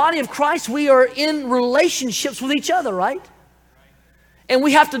 as a body of Christ, we are in relationships with each other, right? And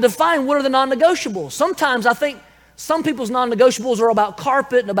we have to define what are the non-negotiables. Sometimes I think some people's non-negotiables are about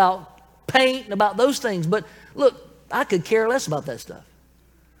carpet and about paint and about those things. But look, I could care less about that stuff.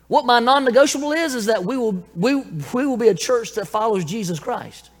 What my non-negotiable is that we will be a church that follows Jesus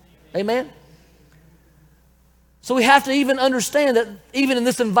Christ. Amen? So we have to even understand that even in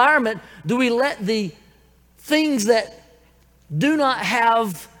this environment, do we let the things that do not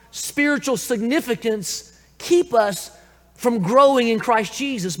have spiritual significance keep us from growing in Christ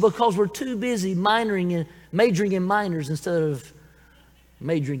Jesus because we're too busy majoring in minors instead of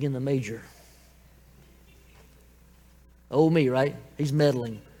majoring in the major? Oh, me, right? He's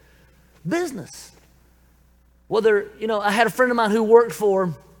meddling. Business. Whether, I had a friend of mine who worked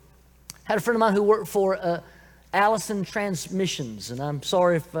for Allison Transmissions, and I'm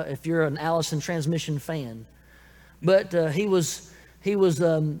sorry if you're an Allison Transmission fan, but he was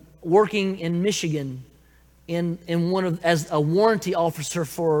working in Michigan as a warranty officer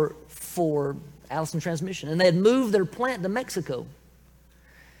for Allison Transmission, and they had moved their plant to Mexico.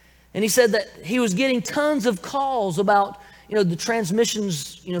 And he said that he was getting tons of calls about the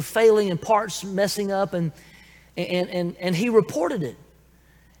transmissions failing and parts messing up, and he reported it.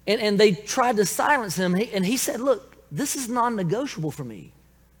 And they tried to silence him. And he said, look, this is non-negotiable for me.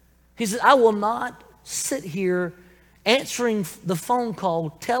 He said, I will not sit here answering the phone call,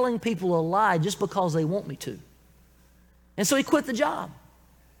 telling people a lie just because they want me to. And so he quit the job.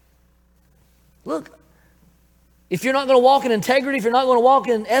 Look, if you're not going to walk in integrity, if you're not going to walk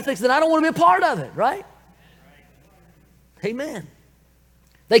in ethics, then I don't want to be a part of it, right? Amen.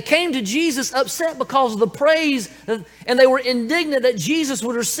 They came to Jesus upset because of the praise, and they were indignant that Jesus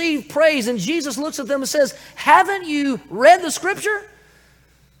would receive praise. And Jesus looks at them and says, haven't you read the scripture?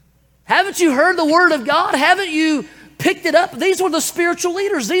 Haven't you heard the word of God? Haven't you picked it up? These were the spiritual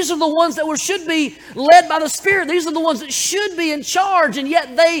leaders. These are the ones that should be led by the Spirit. These are the ones that should be in charge, and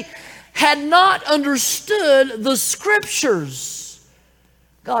yet they had not understood the scriptures.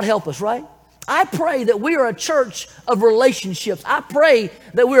 God help us, right? I pray that we are a church of relationships. I pray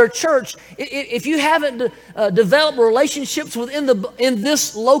that we're a church. If you haven't developed relationships in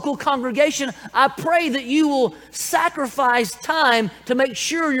this local congregation, I pray that you will sacrifice time to make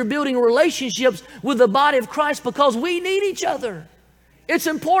sure you're building relationships with the body of Christ, because we need each other. It's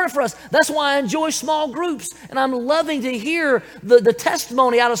important for us. That's why I enjoy small groups, and I'm loving to hear the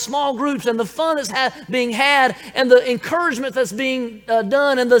testimony out of small groups and the fun that's being had and the encouragement that's being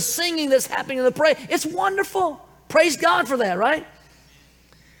done and the singing that's happening in the prayer. It's wonderful. Praise God for that, right?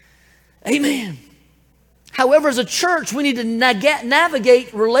 Amen. However, as a church, we need to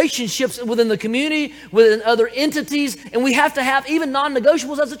navigate relationships within the community, within other entities, and we have to have even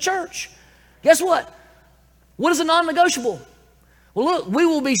non-negotiables as a church. Guess what? What is a non-negotiable? Well, look, we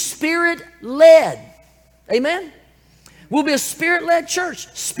will be Spirit-led. Amen? We'll be a Spirit-led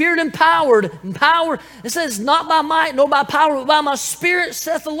church, Spirit-empowered. It says, not by might nor by power, but by my Spirit,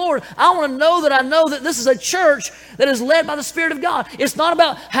 saith the Lord. I want to know that this is a church that is led by the Spirit of God. It's not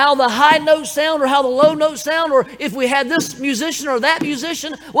about how the high notes sound or how the low notes sound or if we had this musician or that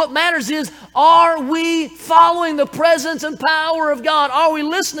musician. What matters is, are we following the presence and power of God? Are we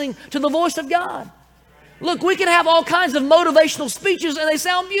listening to the voice of God? Look, we can have all kinds of motivational speeches and they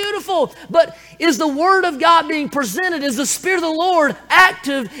sound beautiful, but is the Word of God being presented? Is the Spirit of the Lord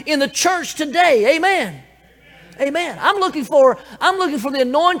active in the church today? Amen. Amen. I'm looking for the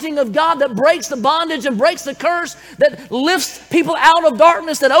anointing of God that breaks the bondage and breaks the curse, that lifts people out of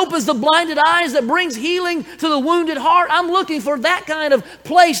darkness, that opens the blinded eyes, that brings healing to the wounded heart. I'm looking for that kind of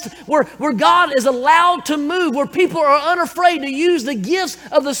place where God is allowed to move, where people are unafraid to use the gifts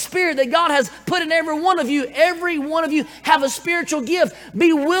of the Spirit that God has put in every one of you. Every one of you have a spiritual gift.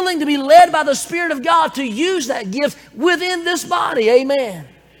 Be willing to be led by the Spirit of God to use that gift within this body. Amen.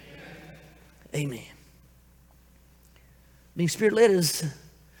 Amen. Being Spirit-led is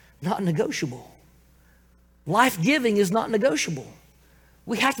not negotiable. Life-giving is not negotiable.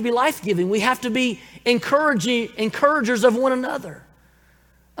 We have to be life-giving. We have to be encouragers of one another.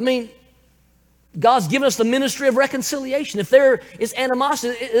 I mean, God's given us the ministry of reconciliation. If there is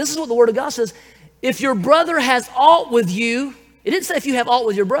animosity, this is what the Word of God says. If your brother has aught with you, it didn't say if you have aught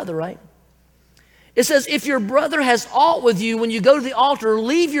with your brother, right? It says if your brother has aught with you, when you go to the altar,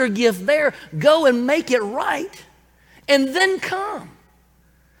 leave your gift there, go and make it right, and then come.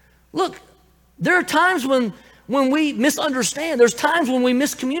 Look, there are times when we misunderstand. There's times when we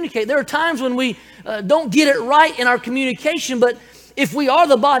miscommunicate. There are times when we don't get it right in our communication. But if we are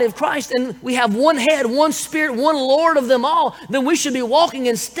the body of Christ and we have one head, one Spirit, one Lord of them all, then we should be walking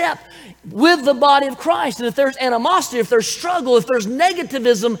in step with the body of Christ. And if there's animosity, if there's struggle, if there's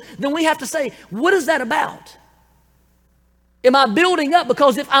negativism, then we have to say, what is that about? Am I building up?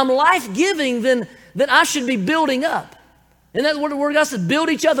 Because if I'm life-giving, then I should be building up. And that's what the Word of God says, build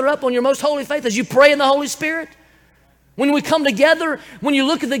each other up on your most holy faith as you pray in the Holy Spirit. When we come together, when you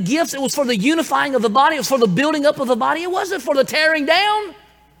look at the gifts, it was for the unifying of the body. It was for the building up of the body. It wasn't for the tearing down.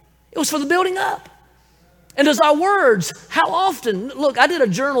 It was for the building up. And as our words, how often, look, I did a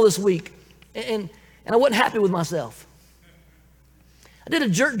journal this week, and I wasn't happy with myself. I did a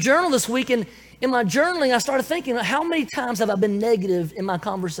journal this week, and in my journaling, I started thinking, how many times have I been negative in my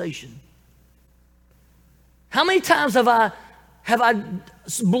conversation? How many times have I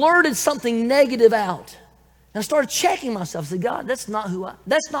blurted something negative out? And I started checking myself. I said, God, that's not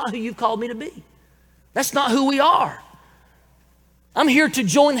who you've called me to be. That's not who we are. I'm here to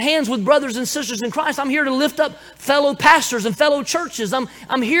join hands with brothers and sisters in Christ. I'm here to lift up fellow pastors and fellow churches. I'm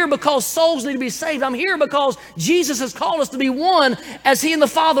here because souls need to be saved. I'm here because Jesus has called us to be one as He and the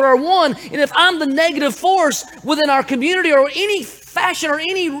Father are one. And if I'm the negative force within our community or any fashion or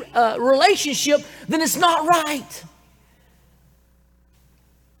any relationship, then it's not right.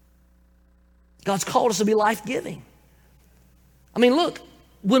 God's called us to be life-giving. I mean, look,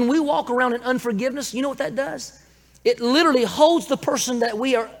 when we walk around in unforgiveness, you know what that does? It literally holds the person that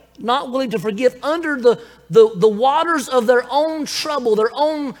we are not willing to forgive under the waters of their own trouble, their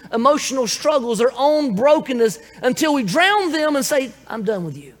own emotional struggles, their own brokenness, until we drown them and say, I'm done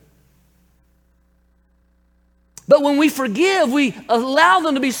with you. But when we forgive, we allow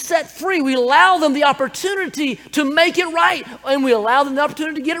them to be set free. We allow them the opportunity to make it right, and we allow them the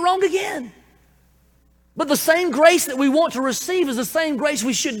opportunity to get it wrong again. But the same grace that we want to receive is the same grace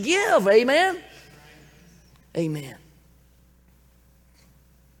we should give. Amen? Amen.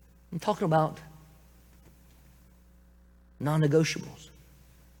 I'm talking about non-negotiables.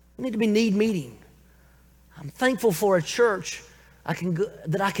 We need to be need-meeting. I'm thankful for a church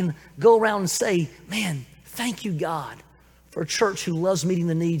that I can go around and say, man, thank you, God, for a church who loves meeting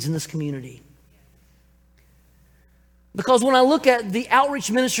the needs in this community. Because when I look at the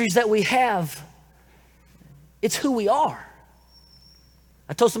outreach ministries that we have, it's who we are.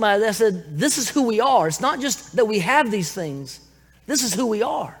 I told somebody that, I said, this is who we are. It's not just that we have these things. This is who we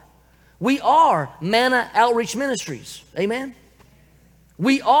are. We are Manna Outreach Ministries. Amen?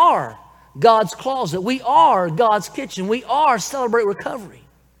 We are God's Closet. We are God's Kitchen. We are Celebrate Recovery.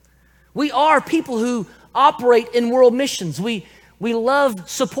 We are people who operate in world missions. We love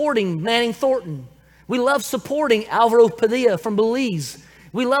supporting Manning Thornton. We love supporting Alvaro Padilla from Belize.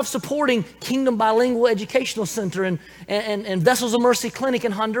 We love supporting Kingdom Bilingual Educational Center and Vessels of Mercy Clinic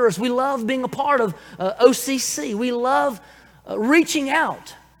in Honduras. We love being a part of OCC. We love reaching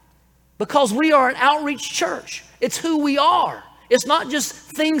out because we are an outreach church. It's who we are. It's not just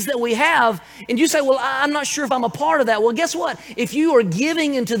things that we have. And you say, well, I'm not sure if I'm a part of that. Well, guess what? If you are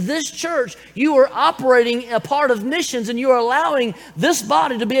giving into this church, you are operating a part of missions, and you are allowing this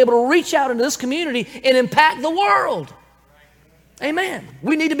body to be able to reach out into this community and impact the world. Amen.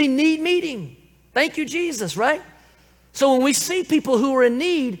 We need to be need meeting. Thank you, Jesus, right? So when we see people who are in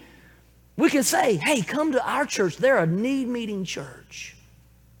need, we can say, hey, come to our church. They're a need meeting church.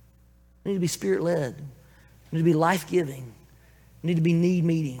 We need to be spirit-led. We need to be life-giving. We need to be need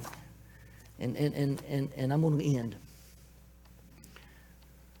meeting. And I'm going to end.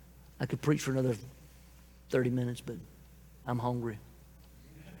 I could preach for another 30 minutes, but I'm hungry.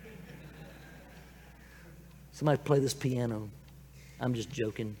 Somebody play this piano. I'm just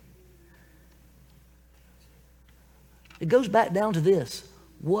joking. It goes back down to this.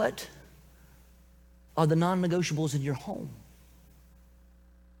 What are the non-negotiables in your home?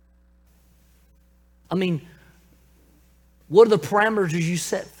 I mean, what are the parameters you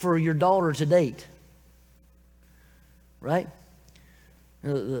set for your daughter to date? Right?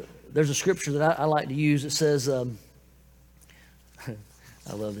 There's a scripture that I like to use. It says, I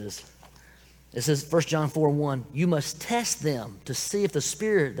love this. It says, 1 John 4:1, you must test them to see if the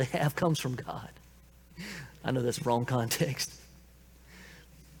spirit they have comes from God. I know that's the wrong context.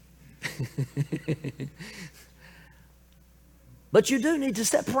 But you do need to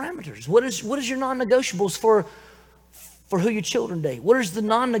set parameters. What is your non-negotiables for who your children date? What is the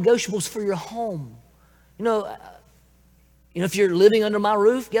non-negotiables for your home? You know, if you're living under my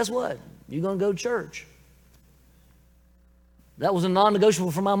roof, guess what? You're going to go to church. That was a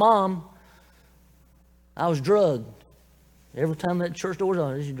non-negotiable for my mom. I was drugged. Every time that church door was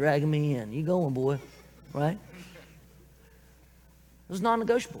on, she's dragging me in. You going, boy, right? It was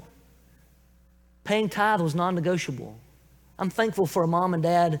non-negotiable. Paying tithe was non-negotiable. I'm thankful for a mom and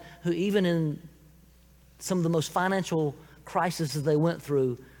dad who, even in some of the most financial crises they went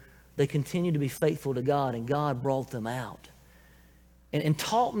through, they continued to be faithful to God, and God brought them out. And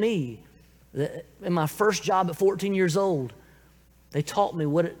taught me, that in my first job at 14 years old, they taught me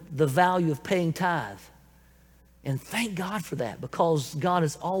the value of paying tithe. And thank God for that, because God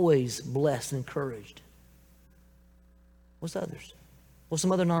has always blessed and encouraged. What's others? What's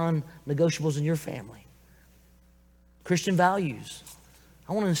some other non-negotiables in your family? Christian values.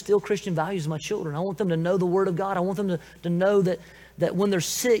 I want to instill Christian values in my children. I want them to know the Word of God. I want them to know that when they're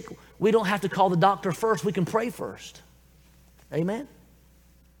sick, we don't have to call the doctor first. We can pray first. Amen?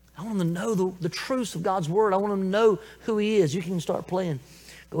 I want them to know the truths of God's Word. I want them to know who He is. You can start playing.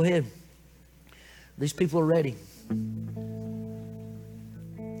 Go ahead. These people are ready.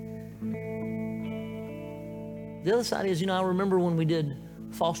 The other side is, I remember when we did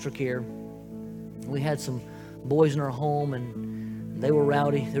foster care, we had some boys in our home, and they were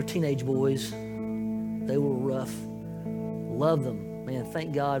rowdy. They're teenage boys. They were rough. Love them. Man,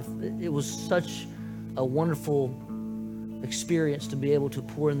 thank God. It was such a wonderful experience to be able to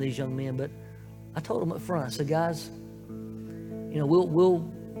pour in these young men. But I told them up front, I said, guys, we're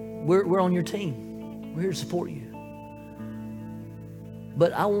on your team. We're here to support you.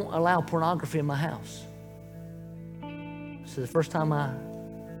 But I won't allow pornography in my house. So the first time I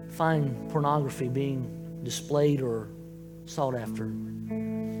find pornography being displayed or sought after,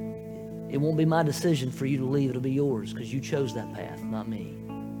 it won't be my decision for you to leave. It'll be yours, because you chose that path, not me.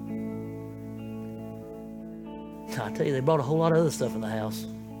 I tell you, they brought a whole lot of other stuff in the house.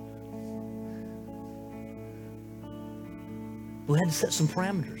 We had to set some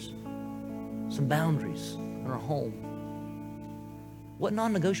parameters, some boundaries in our home. What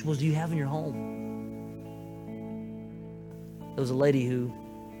non-negotiables do you have in your home? There was a lady who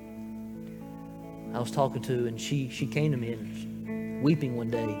I was talking to, and she came to me and weeping one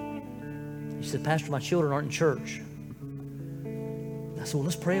day. She said, Pastor, my children aren't in church. I said, well,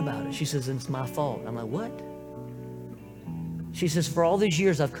 let's pray about it. She says, and it's my fault. I'm like, what? She says, for all these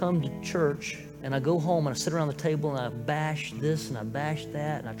years I've come to church, and I go home and I sit around the table and I bash this and I bash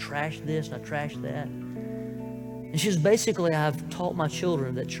that and I trash this and I trash that. And she says, basically, I've taught my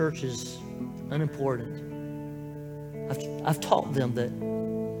children that church is unimportant. I've taught them that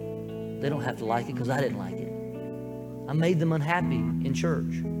they don't have to like it because I didn't like it. I made them unhappy in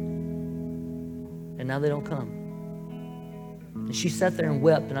church. And now they don't come. And she sat there and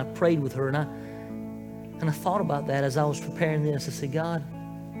wept, and I prayed with her, and I thought about that as I was preparing this. I said, God,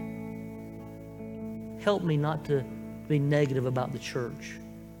 help me not to be negative about the church.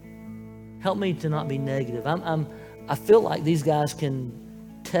 Help me to not be negative. I feel like these guys can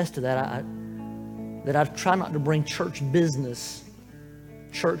attest to that. That I try not to bring church business,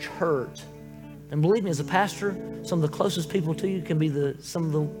 church hurt. And believe me, as a pastor, some of the closest people to you can be some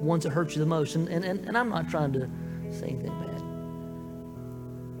of the ones that hurt you the most. And I'm not trying to say anything bad.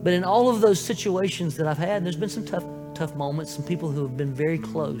 But in all of those situations that I've had, there's been some tough moments, some people who have been very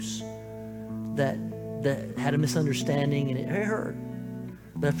close that had a misunderstanding, and it hurt.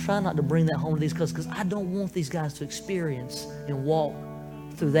 But I try not to bring that home to these guys, because I don't want these guys to experience and walk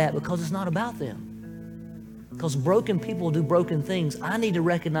through that, because it's not about them. Because broken people do broken things. I need to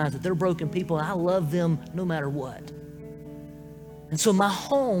recognize that they're broken people, and I love them no matter what. And so my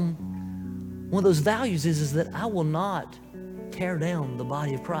home, one of those values is that I will not tear down the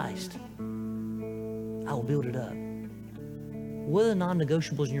body of Christ. I will build it up. What are the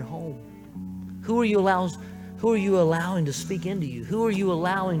non-negotiables in your home? Who are you allowing to speak into you? Who are you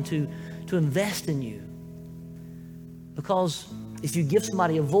allowing to invest in you? Because if you give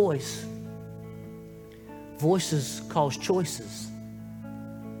somebody a voice, voices cause choices.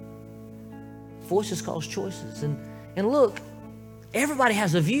 Voices cause choices. And look, everybody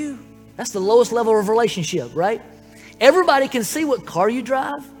has a view. That's the lowest level of relationship, right? Everybody can see what car you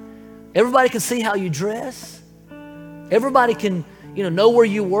drive. Everybody can see how you dress. Everybody can, know where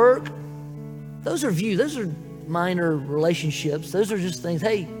you work. Those are views. Those are minor relationships. Those are just things.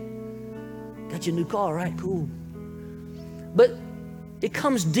 Hey, got you a new car, right? Cool. But it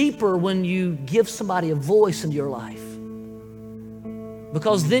comes deeper when you give somebody a voice in your life,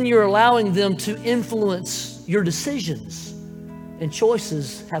 because then you're allowing them to influence your decisions, and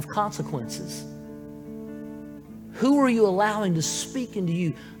choices have consequences. Who are you allowing to speak into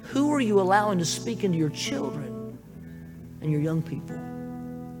you? Who are you allowing to speak into your children and your young people?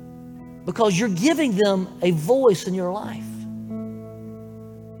 Because you're giving them a voice in your life.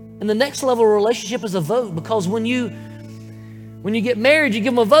 And the next level of relationship is a vote, because when you get married, you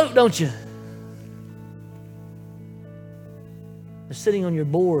give them a vote, don't you? They're sitting on your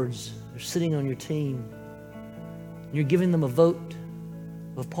boards. They're sitting on your team. You're giving them a vote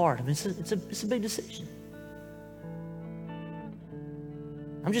of pardon. I mean, it's a big decision.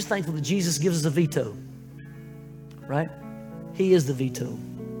 I'm just thankful that Jesus gives us a veto, right? He is the veto.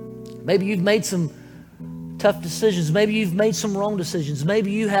 Maybe you've made some tough decisions. Maybe you've made some wrong decisions.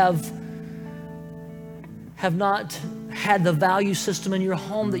 Maybe you have not had the value system in your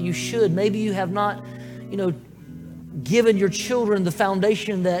home that you should. Maybe you have not, given your children the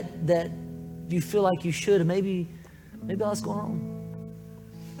foundation that you feel like you should. And maybe that's going on.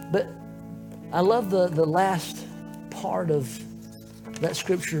 But I love the last part of that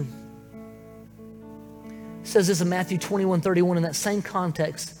scripture. It says this in Matthew 21:31 in that same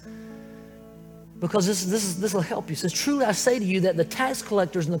context, because this will help you. It says, truly I say to you that the tax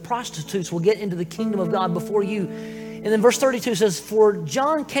collectors and the prostitutes will get into the kingdom of God before you. And then verse 32 says, for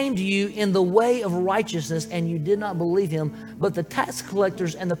John came to you in the way of righteousness, and you did not believe him, but the tax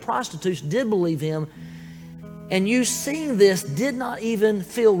collectors and the prostitutes did believe him. And you, seeing this, did not even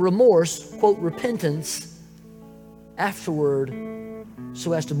feel remorse, quote, repentance, afterward,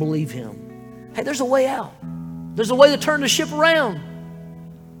 so as to believe him. Hey, there's a way out. There's a way to turn the ship around.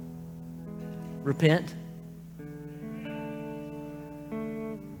 Repent.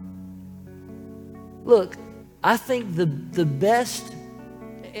 Look, I think the best,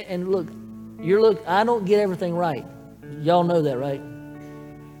 and look, I don't get everything right. Y'all know that, right?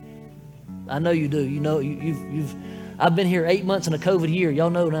 I know you do. You know, I've been here 8 months in a COVID year. Y'all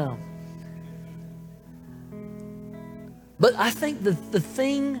know now. But I think the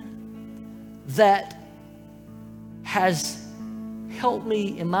thing that has helped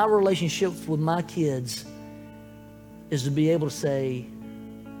me in my relationships with my kids is to be able to say,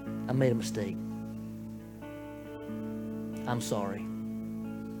 I made a mistake. I'm sorry.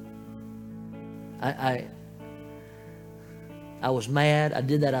 I was mad. I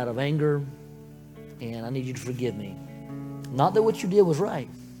did that out of anger, and I need you to forgive me. Not that what you did was right,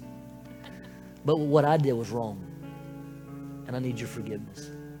 but what I did was wrong, and I need your forgiveness.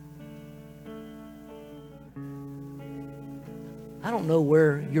 I don't know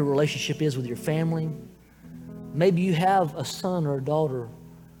where your relationship is with your family. Maybe you have a son or a daughter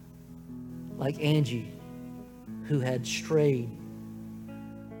like Angie who had strayed.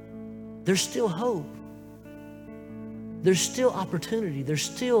 There's still hope. There's still opportunity. There's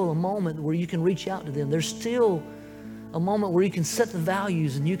still a moment where you can reach out to them. There's still a moment where you can set the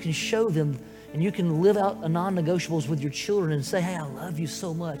values and you can show them, and you can live out a non-negotiables with your children and say, hey, I love you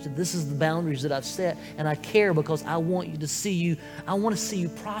so much. And this is the boundaries that I've set, and I care because I want you to see you. I want to see you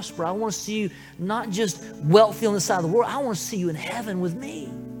prosper. I want to see you not just wealthy on the side of the world. I want to see you in heaven with me.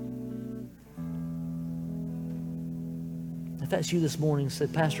 If that's you this morning, say,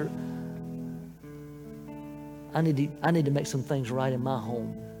 Pastor, I need to make some things right in my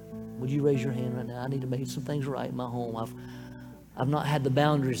home. Would you raise your hand right now? I need to make some things right in my home. I've not had the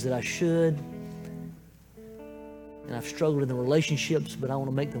boundaries that I should, and I've struggled in the relationships, but I want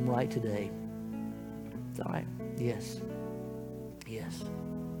to make them right today. It's all right? Yes. Yes.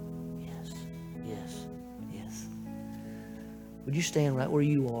 Yes. Yes. Yes. Would you stand right where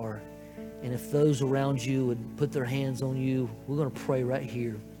you are? And if those around you would put their hands on you, we're going to pray right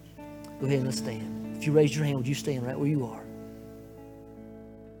here. Go ahead and let's stand. If you raised your hand, would you stand right where you are?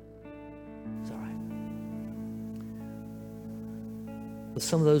 It's all right. With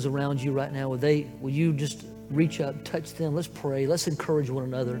some of those around you right now, will you just reach up, touch them? Let's pray. Let's encourage one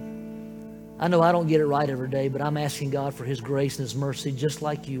another. I know I don't get it right every day, but I'm asking God for his grace and his mercy just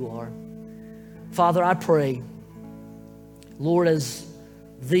like you are. Father, I pray, Lord, as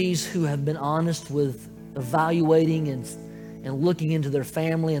these who have been honest with evaluating and looking into their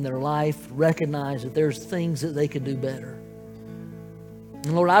family and their life, recognize that there's things that they could do better.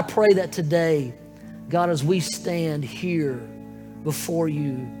 And Lord, I pray that today, God, as we stand here before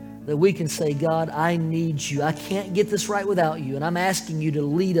you, that we can say, God, I need you. I can't get this right without you. And I'm asking you to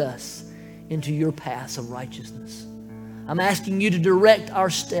lead us into your paths of righteousness. I'm asking you to direct our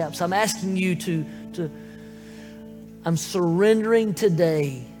steps. I'm asking you I'm surrendering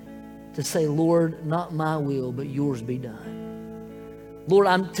today to say, Lord, not my will, but yours be done.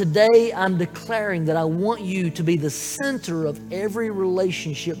 Lord, today I'm declaring that I want you to be the center of every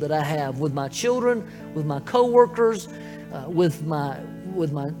relationship that I have with my children, with my coworkers, with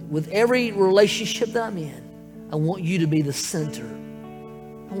every relationship that I'm in. I want you to be the center.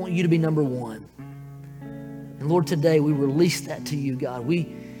 I want you to be number one. And Lord, today we release that to you, God.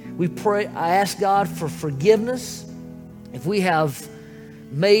 We pray. I ask God for forgiveness. If we have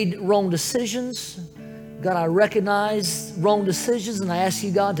made wrong decisions, God, I recognize wrong decisions, and I ask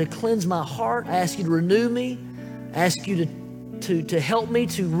you, God, to cleanse my heart. I ask you to renew me. I ask you to help me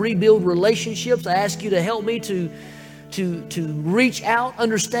to rebuild relationships. I ask you to help me to to reach out,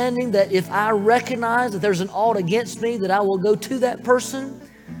 understanding that if I recognize that there's an ought against me, that I will go to that person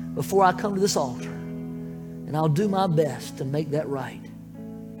before I come to this altar. And I'll do my best to make that right.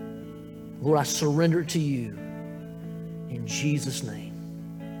 Lord, I surrender it to you. In Jesus' name,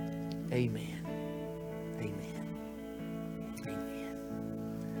 amen. Amen. Amen.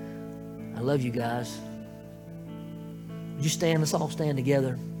 I love you guys. Would you stand? Let's all stand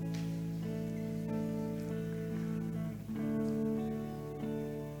together.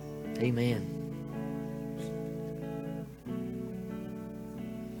 Amen.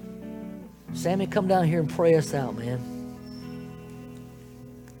 Sammy, come down here and pray us out, man.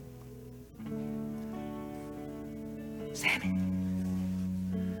 Sammy.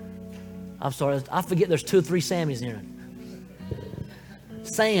 I'm sorry, I forget there's 2 or 3 Sammys here.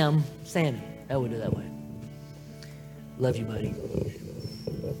 Sammy. That would do that way. Love you, buddy.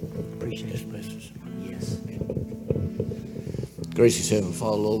 Appreciate it. Yes. Gracious Heavenly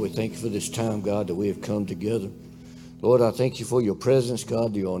Father, Lord, we thank you for this time, God, that we have come together. Lord, I thank you for your presence,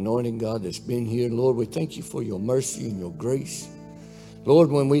 God, your anointing, God, that's been here. Lord, we thank you for your mercy and your grace.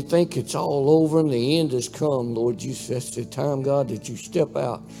 Lord, when we think it's all over and the end has come, Lord, that's the time, God, that you step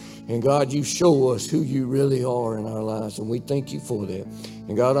out. And God, you show us who you really are in our lives, and we thank you for that.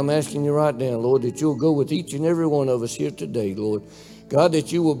 And God, I'm asking you right now, Lord, that you'll go with each and every one of us here today, Lord. God,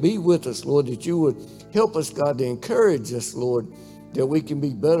 that you will be with us, Lord, that you would help us, God, to encourage us, Lord, that we can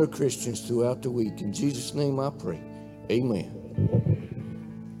be better Christians throughout the week. In Jesus' name I pray. Amen.